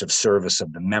the years of service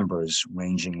of the members,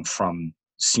 ranging from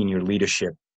senior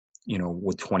leadership, you know,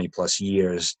 with 20 plus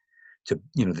years to,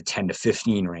 you know, the 10 to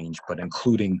 15 range, but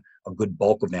including a good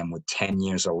bulk of them with 10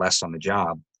 years or less on the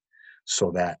job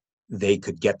so that they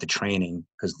could get the training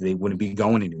because they wouldn't be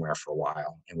going anywhere for a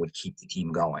while and would keep the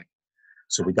team going.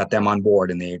 So we got them on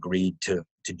board and they agreed to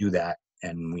do that.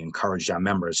 And we encouraged our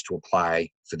members to apply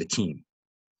for the team.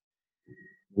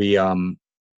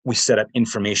 We set up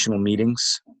informational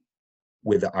meetings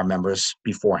with our members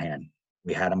beforehand.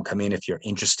 We had them come in. If you're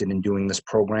interested in doing this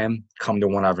program, come to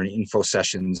one of our info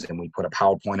sessions, and we put a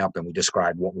PowerPoint up and we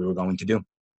described what we were going to do,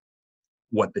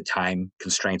 what the time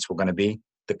constraints were going to be,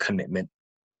 the commitment.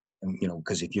 And, you know,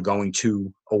 because if you're going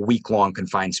to a week-long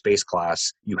confined space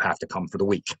class, you have to come for the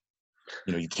week.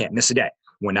 You know, you can't miss a day.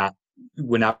 We're not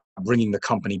bringing the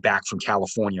company back from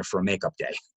California for a makeup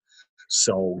day.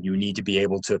 So you need to be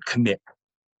able to commit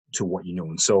to what you know.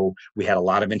 And so we had a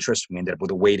lot of interest. We ended up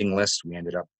with a waiting list. We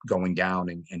ended up going down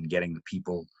and getting the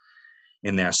people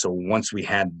in there. So once we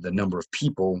had the number of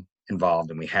people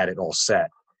involved and we had it all set,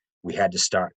 we had to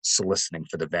start soliciting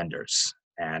for the vendors.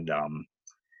 And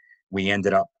we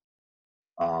ended up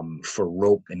for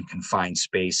rope and confined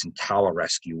space and tower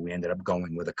rescue, we ended up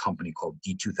going with a company called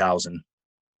D2000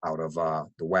 out of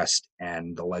the West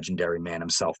and the legendary man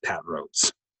himself, Pat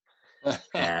Rhodes.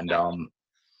 And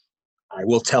I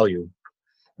will tell you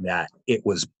that it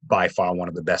was by far one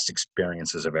of the best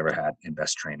experiences I've ever had in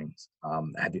best trainings.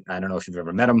 I don't know if you've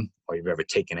ever met him or you've ever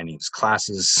taken any of his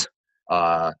classes,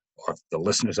 or if the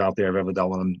listeners out there have ever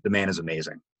dealt with him. The man is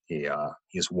amazing. He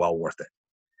is well worth it.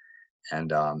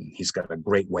 And he's got a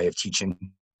great way of teaching.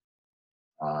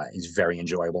 He's very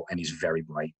enjoyable and he's very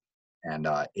bright. And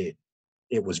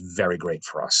it was very great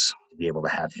for us to be able to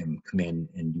have him come in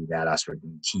and do that aspect.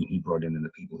 The team he brought in and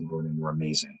the people he brought in were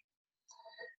amazing.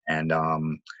 And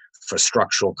for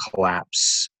structural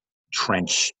collapse,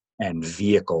 trench, and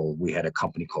vehicle, we had a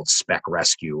company called Spec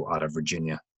Rescue out of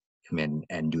Virginia come in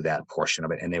and do that portion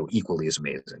of it. And they were equally as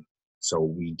amazing. So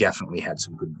we definitely had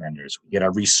some good vendors. We did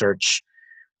our research.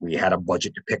 We had a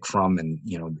budget to pick from, and,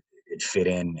 you know, it fit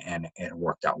in and it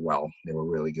worked out well. They were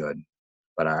really good.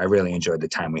 But I really enjoyed the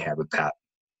time we had with Pat.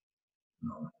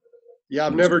 Yeah,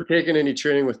 I've never taken any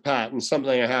training with Pat, and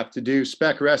something I have to do.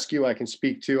 Spec Rescue, I can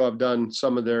speak to. I've done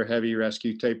some of their heavy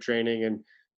rescue type training, and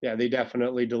yeah, they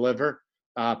definitely deliver.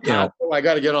 Pat, I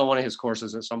got to get on one of his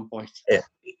courses at some point.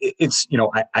 It's, you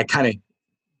know, I kind of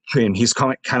and he's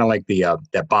kind of like the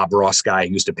that Bob Ross guy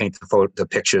who used to paint the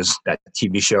pictures, that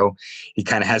TV show. He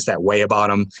kind of has that way about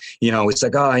him. It's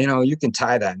like, oh, you can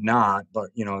tie that knot, but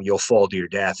you'll fall to your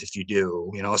death if you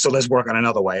do. So let's work on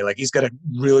another way. Like, he's got a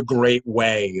really great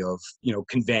way of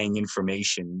conveying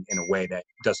information in a way that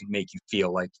doesn't make you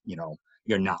feel like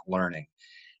you're not learning.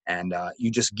 And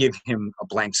you just give him a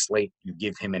blank slate. You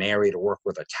give him an area to work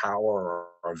with, a tower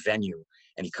or a venue,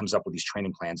 and he comes up with these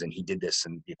training plans. And he did this,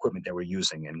 and the equipment that we're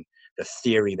using, and the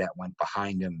theory that went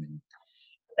behind him, and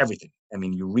everything. I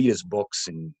mean, you read his books,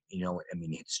 and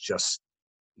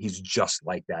he's just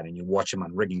like that. And you watch him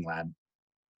on Rigging Lab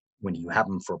when you have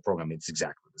him for a program, it's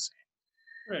exactly the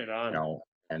same. Right on.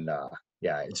 And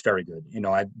yeah, it's very good.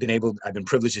 I've been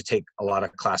privileged to take a lot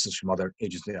of classes from other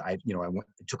agents. I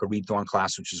took a Reed Thorne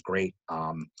class, which is great.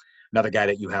 Another guy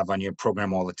that you have on your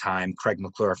program all the time, Craig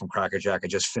McClure from Crackerjack. I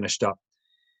just finished up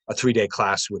a 3-day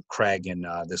class with Craig and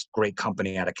this great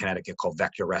company out of Connecticut called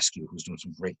Vector Rescue, who's doing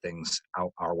some great things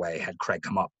out our way. Had Craig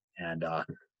come up, and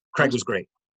Craig was great.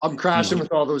 I'm crashing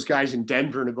with all those guys in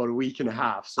Denver in about a week and a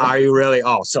half. So. Are you really?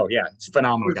 Oh, so yeah, it's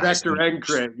phenomenal guys. Vector and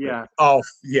Craig, yeah. Oh,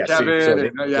 yeah. Kevin,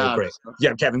 they're great.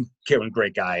 Yeah, Kevin,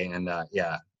 great guy, and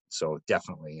yeah, so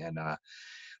definitely. And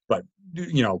but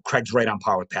Craig's right on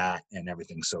par with Pat and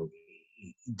everything, so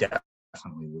he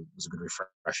definitely was a good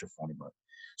refresher for me. But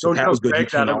so Pat was good.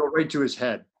 Craig, that'll go right to his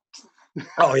head.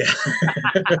 Oh yeah,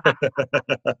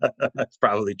 that's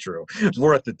probably true. It's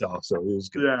worth it though, so it was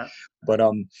good. Yeah. But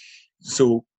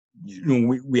so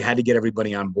we had to get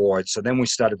everybody on board. So then we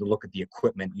started to look at the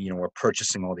equipment. We're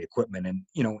purchasing all the equipment, and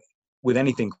with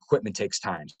anything, equipment takes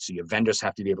time. So your vendors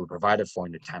have to be able to provide it for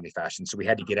you in a timely fashion. So we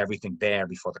had to get everything there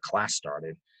before the class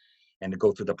started, and to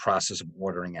go through the process of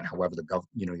ordering. And however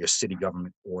your city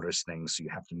government orders things, so you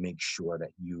have to make sure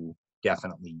that you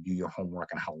definitely do your homework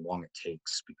on how long it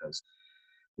takes, because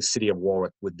the city of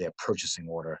Warwick, with their purchasing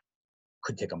order,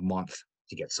 could take a month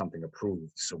to get something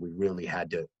approved. So we really had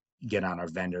to get on our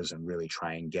vendors and really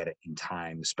try and get it in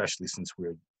time, especially since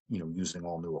we're using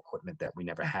all new equipment that we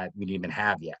didn't even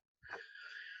have yet.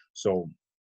 So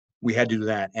we had to do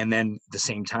that. And then at the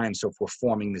same time, so if we're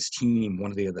forming this team, one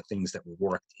of the other things that we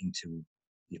worked into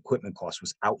the equipment cost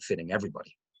was outfitting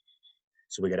everybody.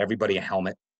 So we got everybody a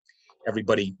helmet,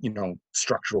 everybody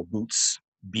structural boots,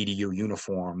 BDU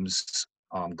uniforms,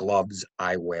 gloves,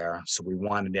 eyewear. So we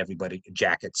wanted everybody,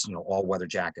 jackets, all weather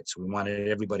jackets. So we wanted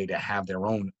everybody to have their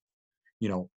own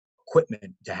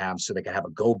equipment to have, so they could have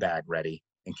a go bag ready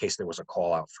in case there was a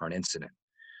call out for an incident.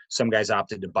 Some guys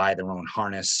opted to buy their own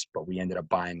harness, but we ended up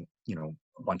buying,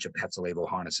 a bunch of Petzl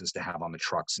harnesses to have on the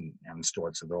trucks and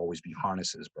stored, so there'll always be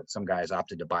harnesses. But some guys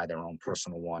opted to buy their own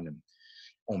personal one and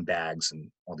own bags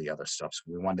and all the other stuff. So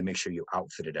we wanted to make sure you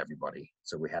outfitted everybody,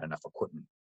 so we had enough equipment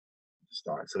to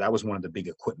start. So that was one of the big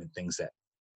equipment things that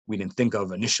we didn't think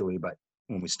of initially, but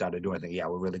when we started doing it,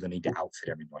 we're really going to need to outfit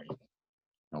everybody,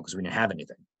 because we didn't have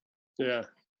anything. Yeah.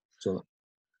 So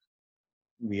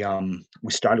we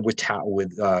started with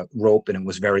rope, and it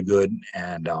was very good,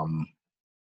 and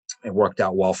it worked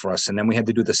out well for us. And then we had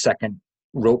to do the second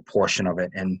rope portion of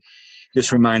it. And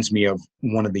this reminds me of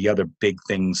one of the other big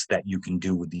things that you can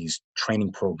do with these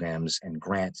training programs and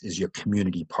grants is your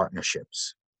community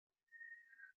partnerships.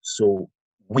 So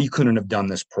we couldn't have done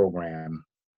this program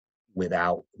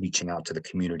without reaching out to the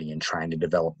community and trying to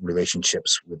develop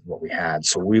relationships with what we had.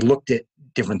 So we looked at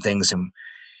different things, and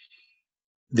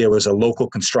there was a local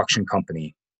construction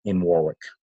company in Warwick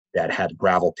that had a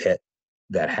gravel pit,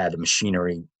 that had the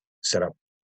machinery set up.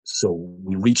 So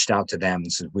we reached out to them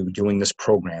and said, we were doing this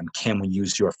program, can we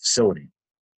use your facility?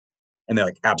 And they're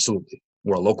like, absolutely.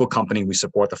 We're a local company, we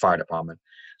support the fire department.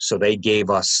 So they gave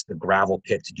us the gravel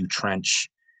pit to do trench.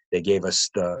 They gave us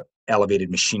the elevated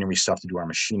machinery stuff to do our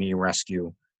machinery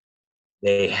rescue.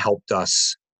 They helped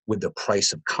us with the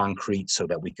price of concrete so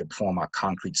that we could form our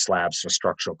concrete slabs for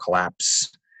structural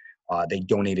collapse. They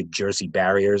donated Jersey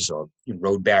barriers or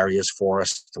road barriers for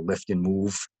us to lift and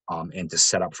move, and to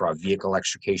set up for our vehicle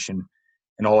extrication.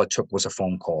 And all it took was a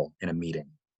phone call and a meeting.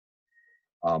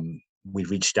 We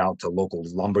reached out to local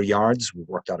lumber yards. We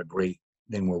worked out a great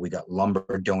thing where we got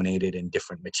lumber donated and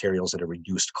different materials at a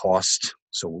reduced cost.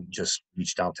 So we just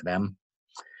reached out to them.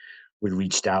 We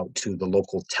reached out to the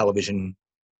local television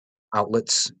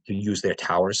outlets to use their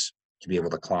towers to be able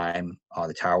to climb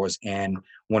the towers. And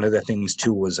one of the things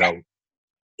too was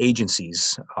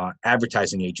agencies,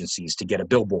 advertising agencies, to get a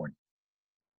billboard.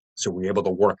 So we were able to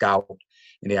work out,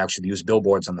 and they actually use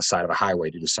billboards on the side of the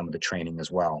highway to do some of the training as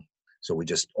well. So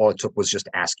all it took was just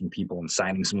asking people and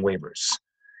signing some waivers.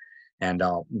 And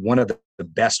one of the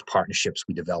best partnerships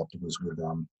we developed was with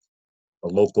the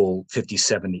local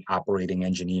 5070 operating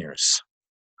engineers.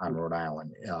 on Rhode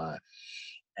Island.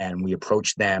 And we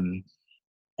approached them,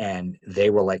 and they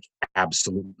were like,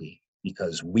 absolutely,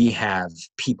 because we have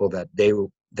people that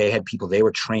they had people they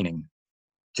were training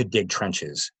to dig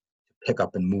trenches, pick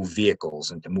up and move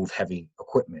vehicles, and to move heavy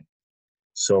equipment.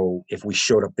 So if we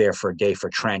showed up there for a day for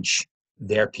trench,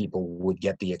 their people would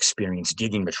get the experience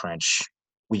digging the trench.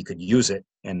 We could use it,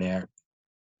 and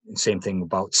same thing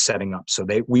about setting up. So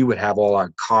we would have all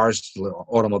our cars,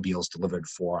 automobiles delivered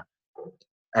for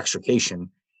extrication,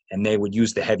 and they would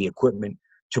use the heavy equipment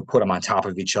to put them on top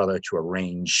of each other to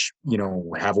arrange,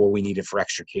 have what we needed for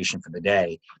extrication for the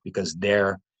day, because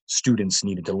their students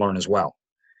needed to learn as well.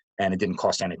 And it didn't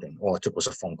cost anything. All it took was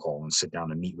a phone call and sit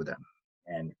down and meet with them.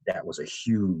 And that was a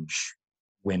huge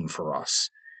win for us.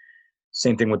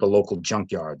 Same thing with the local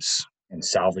junkyards and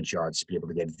salvage yards to be able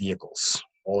to get vehicles.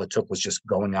 All it took was just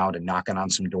going out and knocking on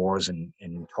some doors and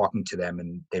talking to them,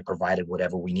 and they provided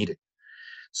whatever we needed.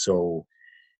 So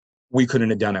we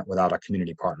couldn't have done it without our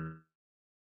community partners.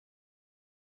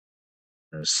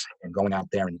 And going out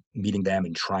there and meeting them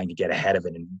and trying to get ahead of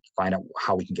it and find out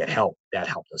how we can get help, that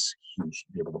helped us huge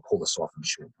to be able to pull this off in a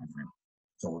short time frame.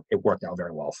 So it worked out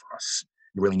very well for us.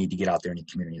 You really need to get out there in your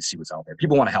community and see what's out there.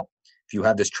 People want to help. If you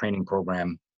have this training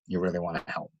program, you really want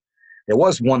to help. There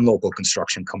was one local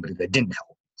construction company that didn't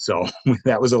help. So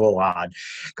that was a little odd,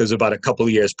 because about a couple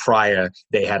of years prior,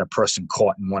 they had a person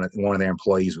caught, and one of their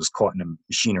employees was caught in the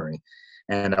machinery.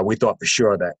 And we thought for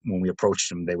sure that when we approached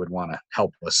them, they would want to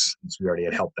help us, since we already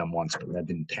had helped them once, but that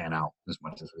didn't pan out as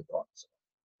much as we thought. So,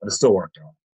 but it still worked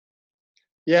out.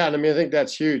 Yeah, and I mean, I think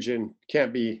that's huge and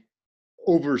can't be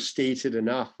overstated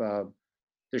enough.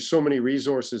 There's so many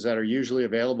resources that are usually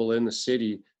available in the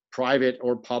city, private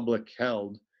or public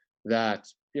held, that,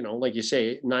 like you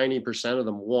say, 90% of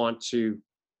them want to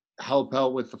help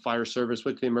out with the fire service,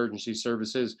 with the emergency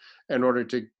services, in order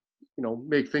to,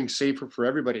 make things safer for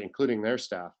everybody, including their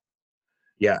staff.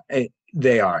 Yeah,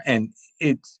 they are. And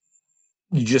you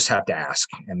just have to ask.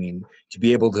 I mean, to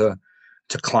be able to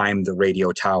climb the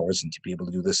radio towers and to be able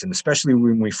to do this, and especially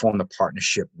when we formed a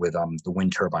partnership with the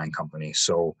wind turbine company.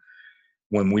 So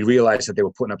when we realized that they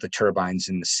were putting up the turbines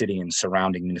in the city and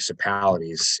surrounding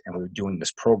municipalities, and we were doing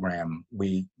this program,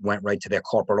 we went right to their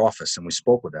corporate office and we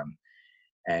spoke with them.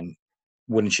 And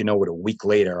wouldn't you know it, a week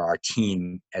later, our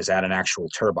team is at an actual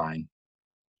turbine,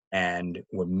 and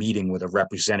we're meeting with a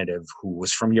representative who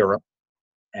was from Europe,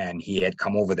 and he had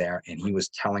come over there, and he was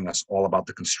telling us all about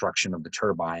the construction of the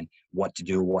turbine, what to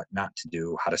do, what not to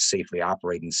do, how to safely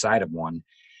operate inside of one.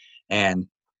 And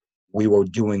we were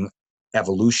doing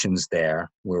evolutions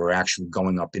there. We were actually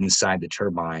going up inside the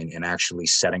turbine and actually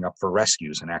setting up for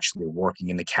rescues and actually working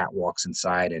in the catwalks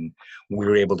inside. And we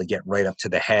were able to get right up to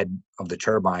the head of the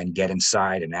turbine, get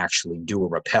inside, and actually do a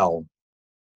rappel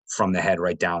from the head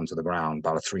right down to the ground,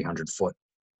 about a 300-foot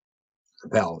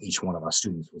rappel. Each one of our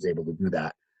students was able to do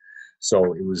that.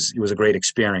 So it was a great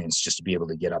experience just to be able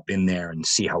to get up in there and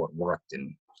see how it worked.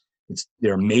 And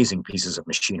they're amazing pieces of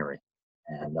machinery.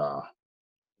 And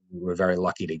we were very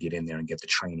lucky to get in there and get the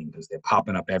training, because they're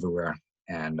popping up everywhere.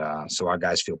 And so our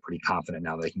guys feel pretty confident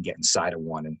now that they can get inside of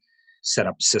one and set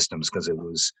up systems, because it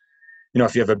was,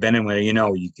 if you've ever been in where,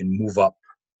 you can move up,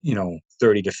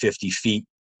 30 to 50 feet.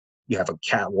 You have a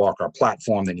catwalk or a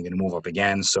platform, then you're going to move up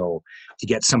again. So to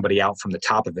get somebody out from the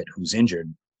top of it who's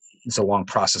injured, it's a long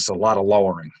process, a lot of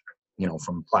lowering,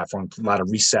 from platform, a lot of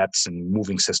resets and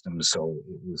moving systems. So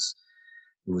it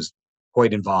was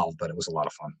quite involved, but it was a lot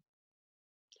of fun.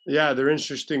 Yeah, they're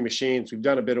interesting machines. We've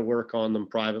done a bit of work on them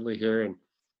privately here, and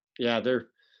yeah, they're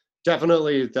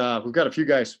definitely. We've got a few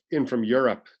guys in from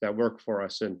Europe that work for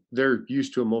us, and they're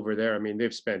used to them over there. I mean,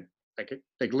 they've spent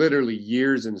like literally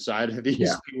years inside of these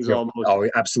things, yep. almost. Oh,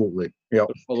 absolutely. Yep.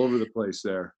 All over the place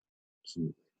there.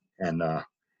 And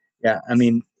I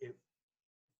mean,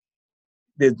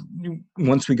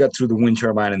 once we got through the wind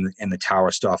turbine and the tower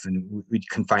stuff, and we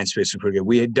confined space was pretty good.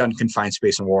 We had done confined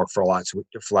space and work for a lot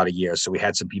of years, so we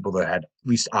had some people that had at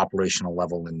least operational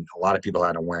level, and a lot of people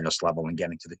had awareness level, and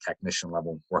getting to the technician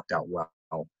level worked out well.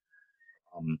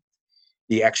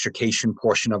 The extrication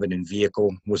portion of it in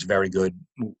vehicle was very good.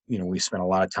 We spent a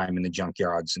lot of time in the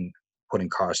junkyards and putting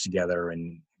cars together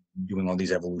and doing all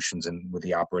these evolutions and with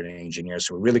the operating engineers.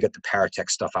 So we really got the Paratech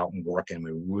stuff out and working.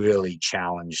 We really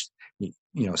challenged,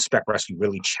 Spec Rescue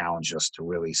really challenged us to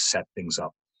really set things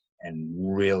up and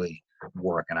really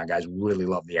work. And our guys really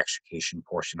love the extrication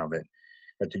portion of it.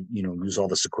 But to, use all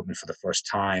this equipment for the first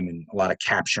time, and a lot of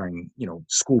capturing,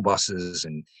 school buses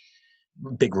and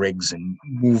big rigs and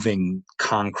moving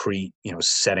concrete,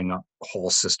 setting up whole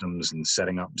systems and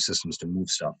setting up systems to move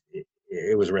stuff.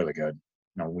 It was really good.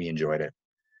 We enjoyed it.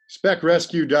 Spec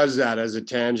Rescue does that as a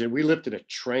tangent. We lifted a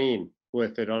train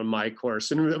with it on my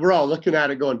course, and we're all looking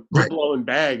at it going, we're blowing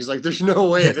bags. Like, there's no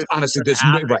way. Honestly, there's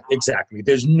no, right, exactly.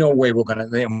 There's no way we're gonna.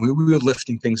 We were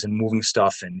lifting things and moving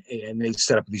stuff, and they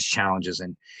set up these challenges,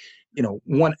 and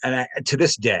to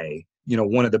this day,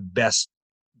 one of the best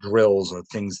drills or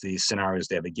things, the scenarios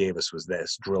they ever gave us was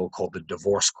this drill called the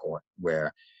divorce court,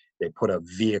 where they put a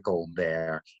vehicle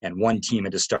there, and one team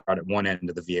had to start at one end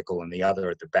of the vehicle and the other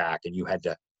at the back, and you had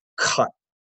to cut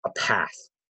a path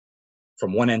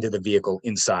from one end of the vehicle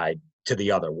inside to the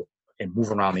other and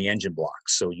move around the engine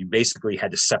blocks. So you basically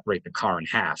had to separate the car in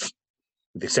half,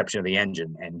 with the exception of the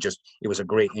engine, and it was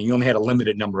and you only had a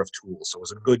limited number of tools. So it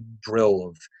was a good drill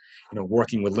of,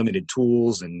 working with limited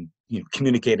tools and,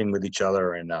 communicating with each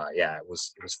other. And it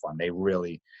was fun. They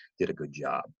really did a good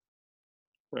job.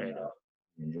 Right.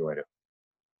 Enjoyed it.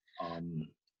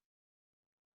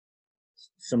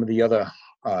 Some of the other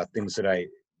things that I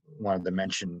wanted to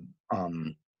mention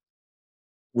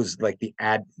was like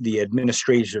the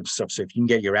administrative stuff. So if you can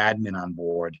get your admin on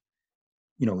board,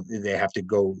 they have to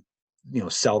go,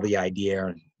 sell the idea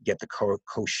and get the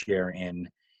co-share in.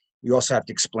 You also have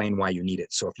to explain why you need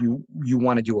it. So if you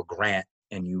want to do a grant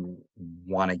and you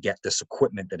want to get this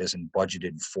equipment that isn't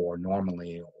budgeted for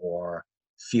normally, or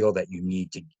feel that you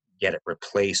need to get it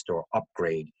replaced or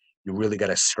upgrade, you really got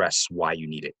to stress why you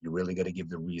need it. You really got to give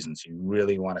the reasons. You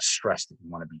really want to stress that you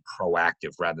want to be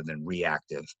proactive rather than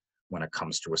reactive when it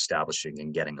comes to establishing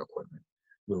and getting equipment.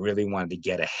 We really wanted to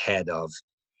get ahead of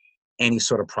any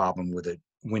sort of problem with a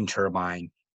wind turbine,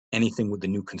 anything with the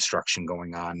new construction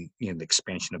going on, the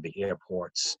expansion of the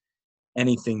airports,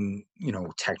 anything,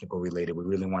 technical related. We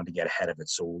really wanted to get ahead of it.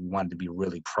 So we wanted to be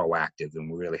really proactive,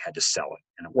 and we really had to sell it,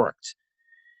 and it worked.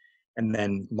 And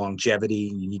then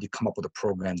longevity, you need to come up with a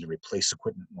program to replace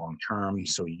equipment long term.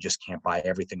 So you just can't buy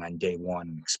everything on day one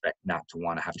and expect not to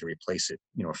want to have to replace it,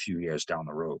 a few years down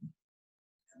the road.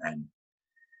 And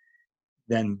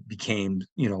then became,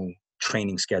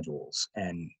 training schedules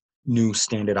and new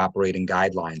standard operating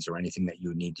guidelines, or anything that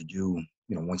you need to do.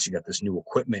 Once you got this new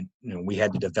equipment, we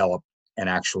had to develop an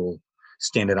actual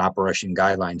standard operation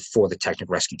guideline for the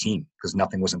technical rescue team, because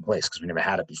nothing was in place, because we never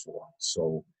had it before.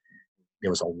 So there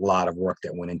was a lot of work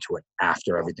that went into it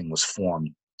after everything was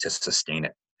formed to sustain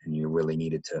it, and you really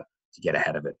needed to get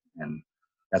ahead of it. And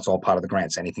that's all part of the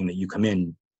grants. Anything that you come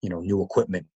in, new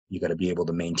equipment, you got to be able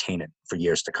to maintain it for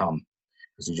years to come,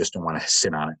 because you just don't want to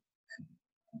sit on it.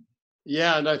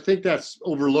 Yeah, and I think that's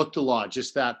overlooked a lot,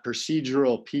 just that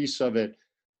procedural piece of it.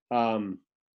 And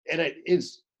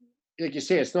it's, like you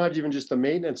say, it's not even just the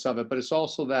maintenance of it, but it's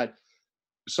also that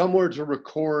somewhere to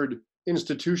record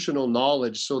institutional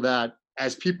knowledge, so that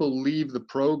as people leave the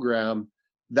program,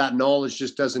 that knowledge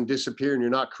just doesn't disappear, and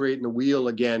you're not creating the wheel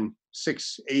again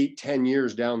 6, 8, 10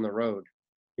 years down the road.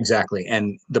 Exactly.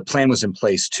 And the plan was in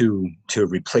place to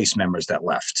replace members that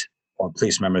left, or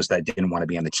replace members that didn't want to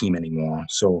be on the team anymore.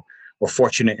 So we're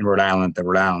fortunate in Rhode Island, the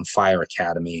Rhode Island Fire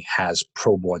Academy has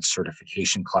pro board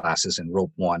certification classes in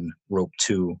rope 1, rope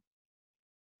 2,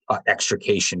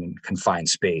 extrication in confined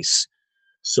space.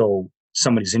 So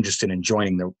somebody's interested in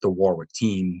joining the Warwick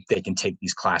team, they can take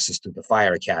these classes through the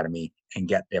Fire Academy and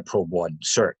get their pro board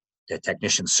cert, their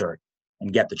technician cert,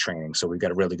 and get the training. So we've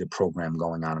got a really good program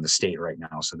going on in the state right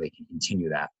now, so they can continue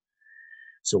that.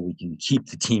 So we can keep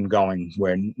the team going,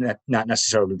 where not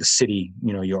necessarily the city,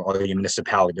 your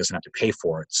municipality doesn't have to pay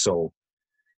for it. So,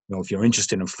 if you're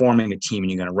interested in forming a team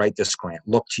and you're going to write this grant,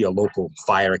 look to your local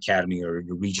fire academy or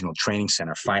your regional training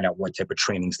center, find out what type of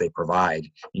trainings they provide,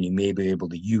 and you may be able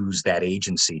to use that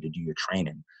agency to do your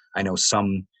training. I know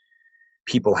some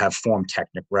people have formed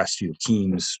technical rescue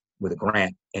teams with a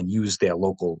grant and use their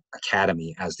local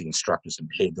academy as the instructors and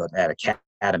paid that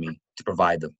academy to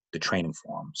provide the training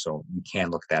for them. So you can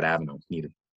look at that avenue if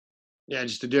needed. Yeah,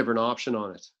 just a different option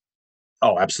on it.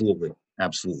 Oh, absolutely.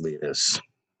 Absolutely it is.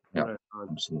 Yeah, Right.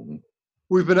 absolutely.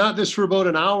 We've been at this for about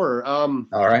an hour. All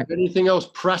right. Anything else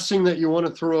pressing that you want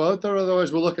to throw out there?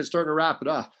 Otherwise, we'll look at starting to wrap it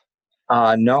up.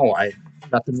 No,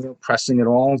 nothing real pressing at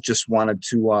all. Just wanted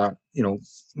to,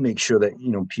 make sure that,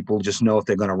 people just know if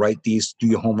they're going to write these, do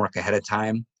your homework ahead of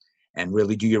time and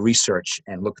really do your research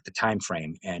and look at the time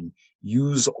frame and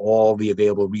use all the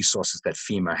available resources that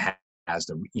FEMA has.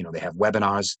 They have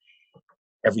webinars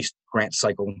every grant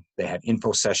cycle. They have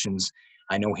info sessions.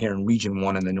 I know here in Region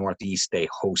 1 in the Northeast, they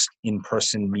host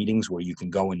in-person meetings where you can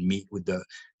go and meet with the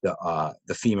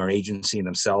FEMA agency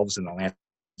themselves, and they'll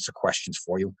answer questions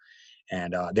for you.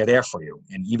 And they're there for you.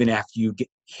 And even after you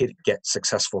get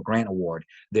successful grant award,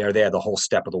 they're there the whole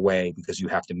step of the way, because you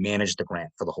have to manage the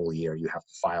grant for the whole year. You have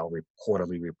to file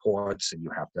quarterly reports, and you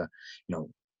have to,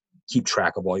 keep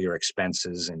track of all your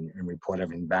expenses and report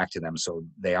everything back to them. So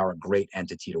they are a great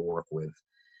entity to work with.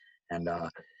 And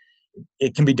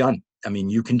it can be done. I mean,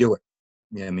 you can do it.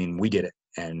 I mean, we did it.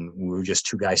 And we were just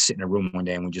two guys sitting in a room one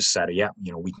day and we just said, yeah,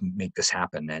 we can make this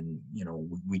happen. And,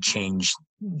 we changed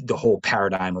the whole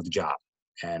paradigm of the job.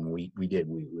 And we did.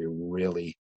 We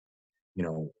really,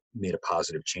 made a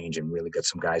positive change and really got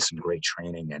some guys some great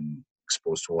training and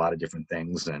exposed to a lot of different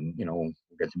things. And,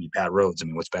 we got to meet Pat Rhodes. I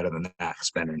mean, what's better than that?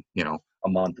 Spending, a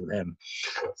month with him.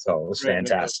 So it was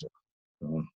fantastic.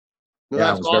 So,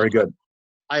 yeah, it was very good.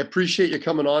 I appreciate you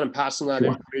coming on and passing that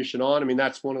information on. I mean,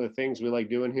 that's one of the things we like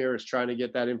doing here is trying to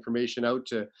get that information out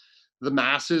to the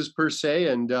masses per se.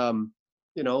 And,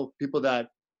 people that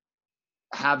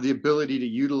have the ability to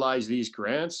utilize these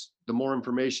grants, the more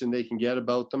information they can get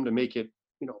about them to make it,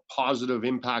 positive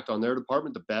impact on their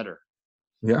department, the better.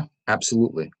 Yeah,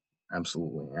 absolutely.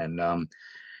 Absolutely. And,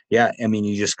 yeah, I mean,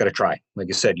 you just got to try. Like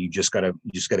I said, you just got to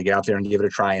get out there and give it a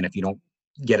try. And if you don't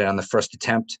get it on the first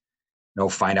attempt,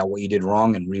 find out what you did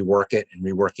wrong and rework it and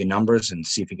rework your numbers and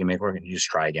see if you can make it work, and you just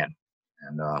try again.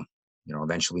 And,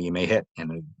 eventually you may hit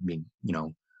and it'd be,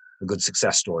 a good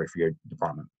success story for your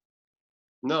department.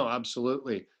 No,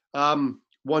 absolutely.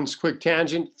 One quick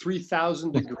tangent,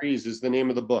 3,000 Degrees is the name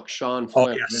of the book. Sean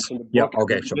Flynn. Oh, yes. Yep.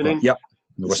 Okay. Yep.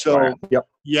 So,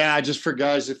 yeah, just for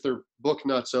guys, if they're book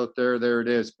nuts out there, there it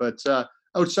is. But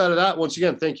outside of that, once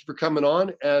again, thank you for coming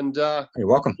on. And you're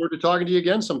welcome. Look forward to talking to you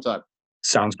again sometime.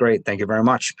 Sounds great. Thank you very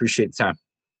much. Appreciate the time.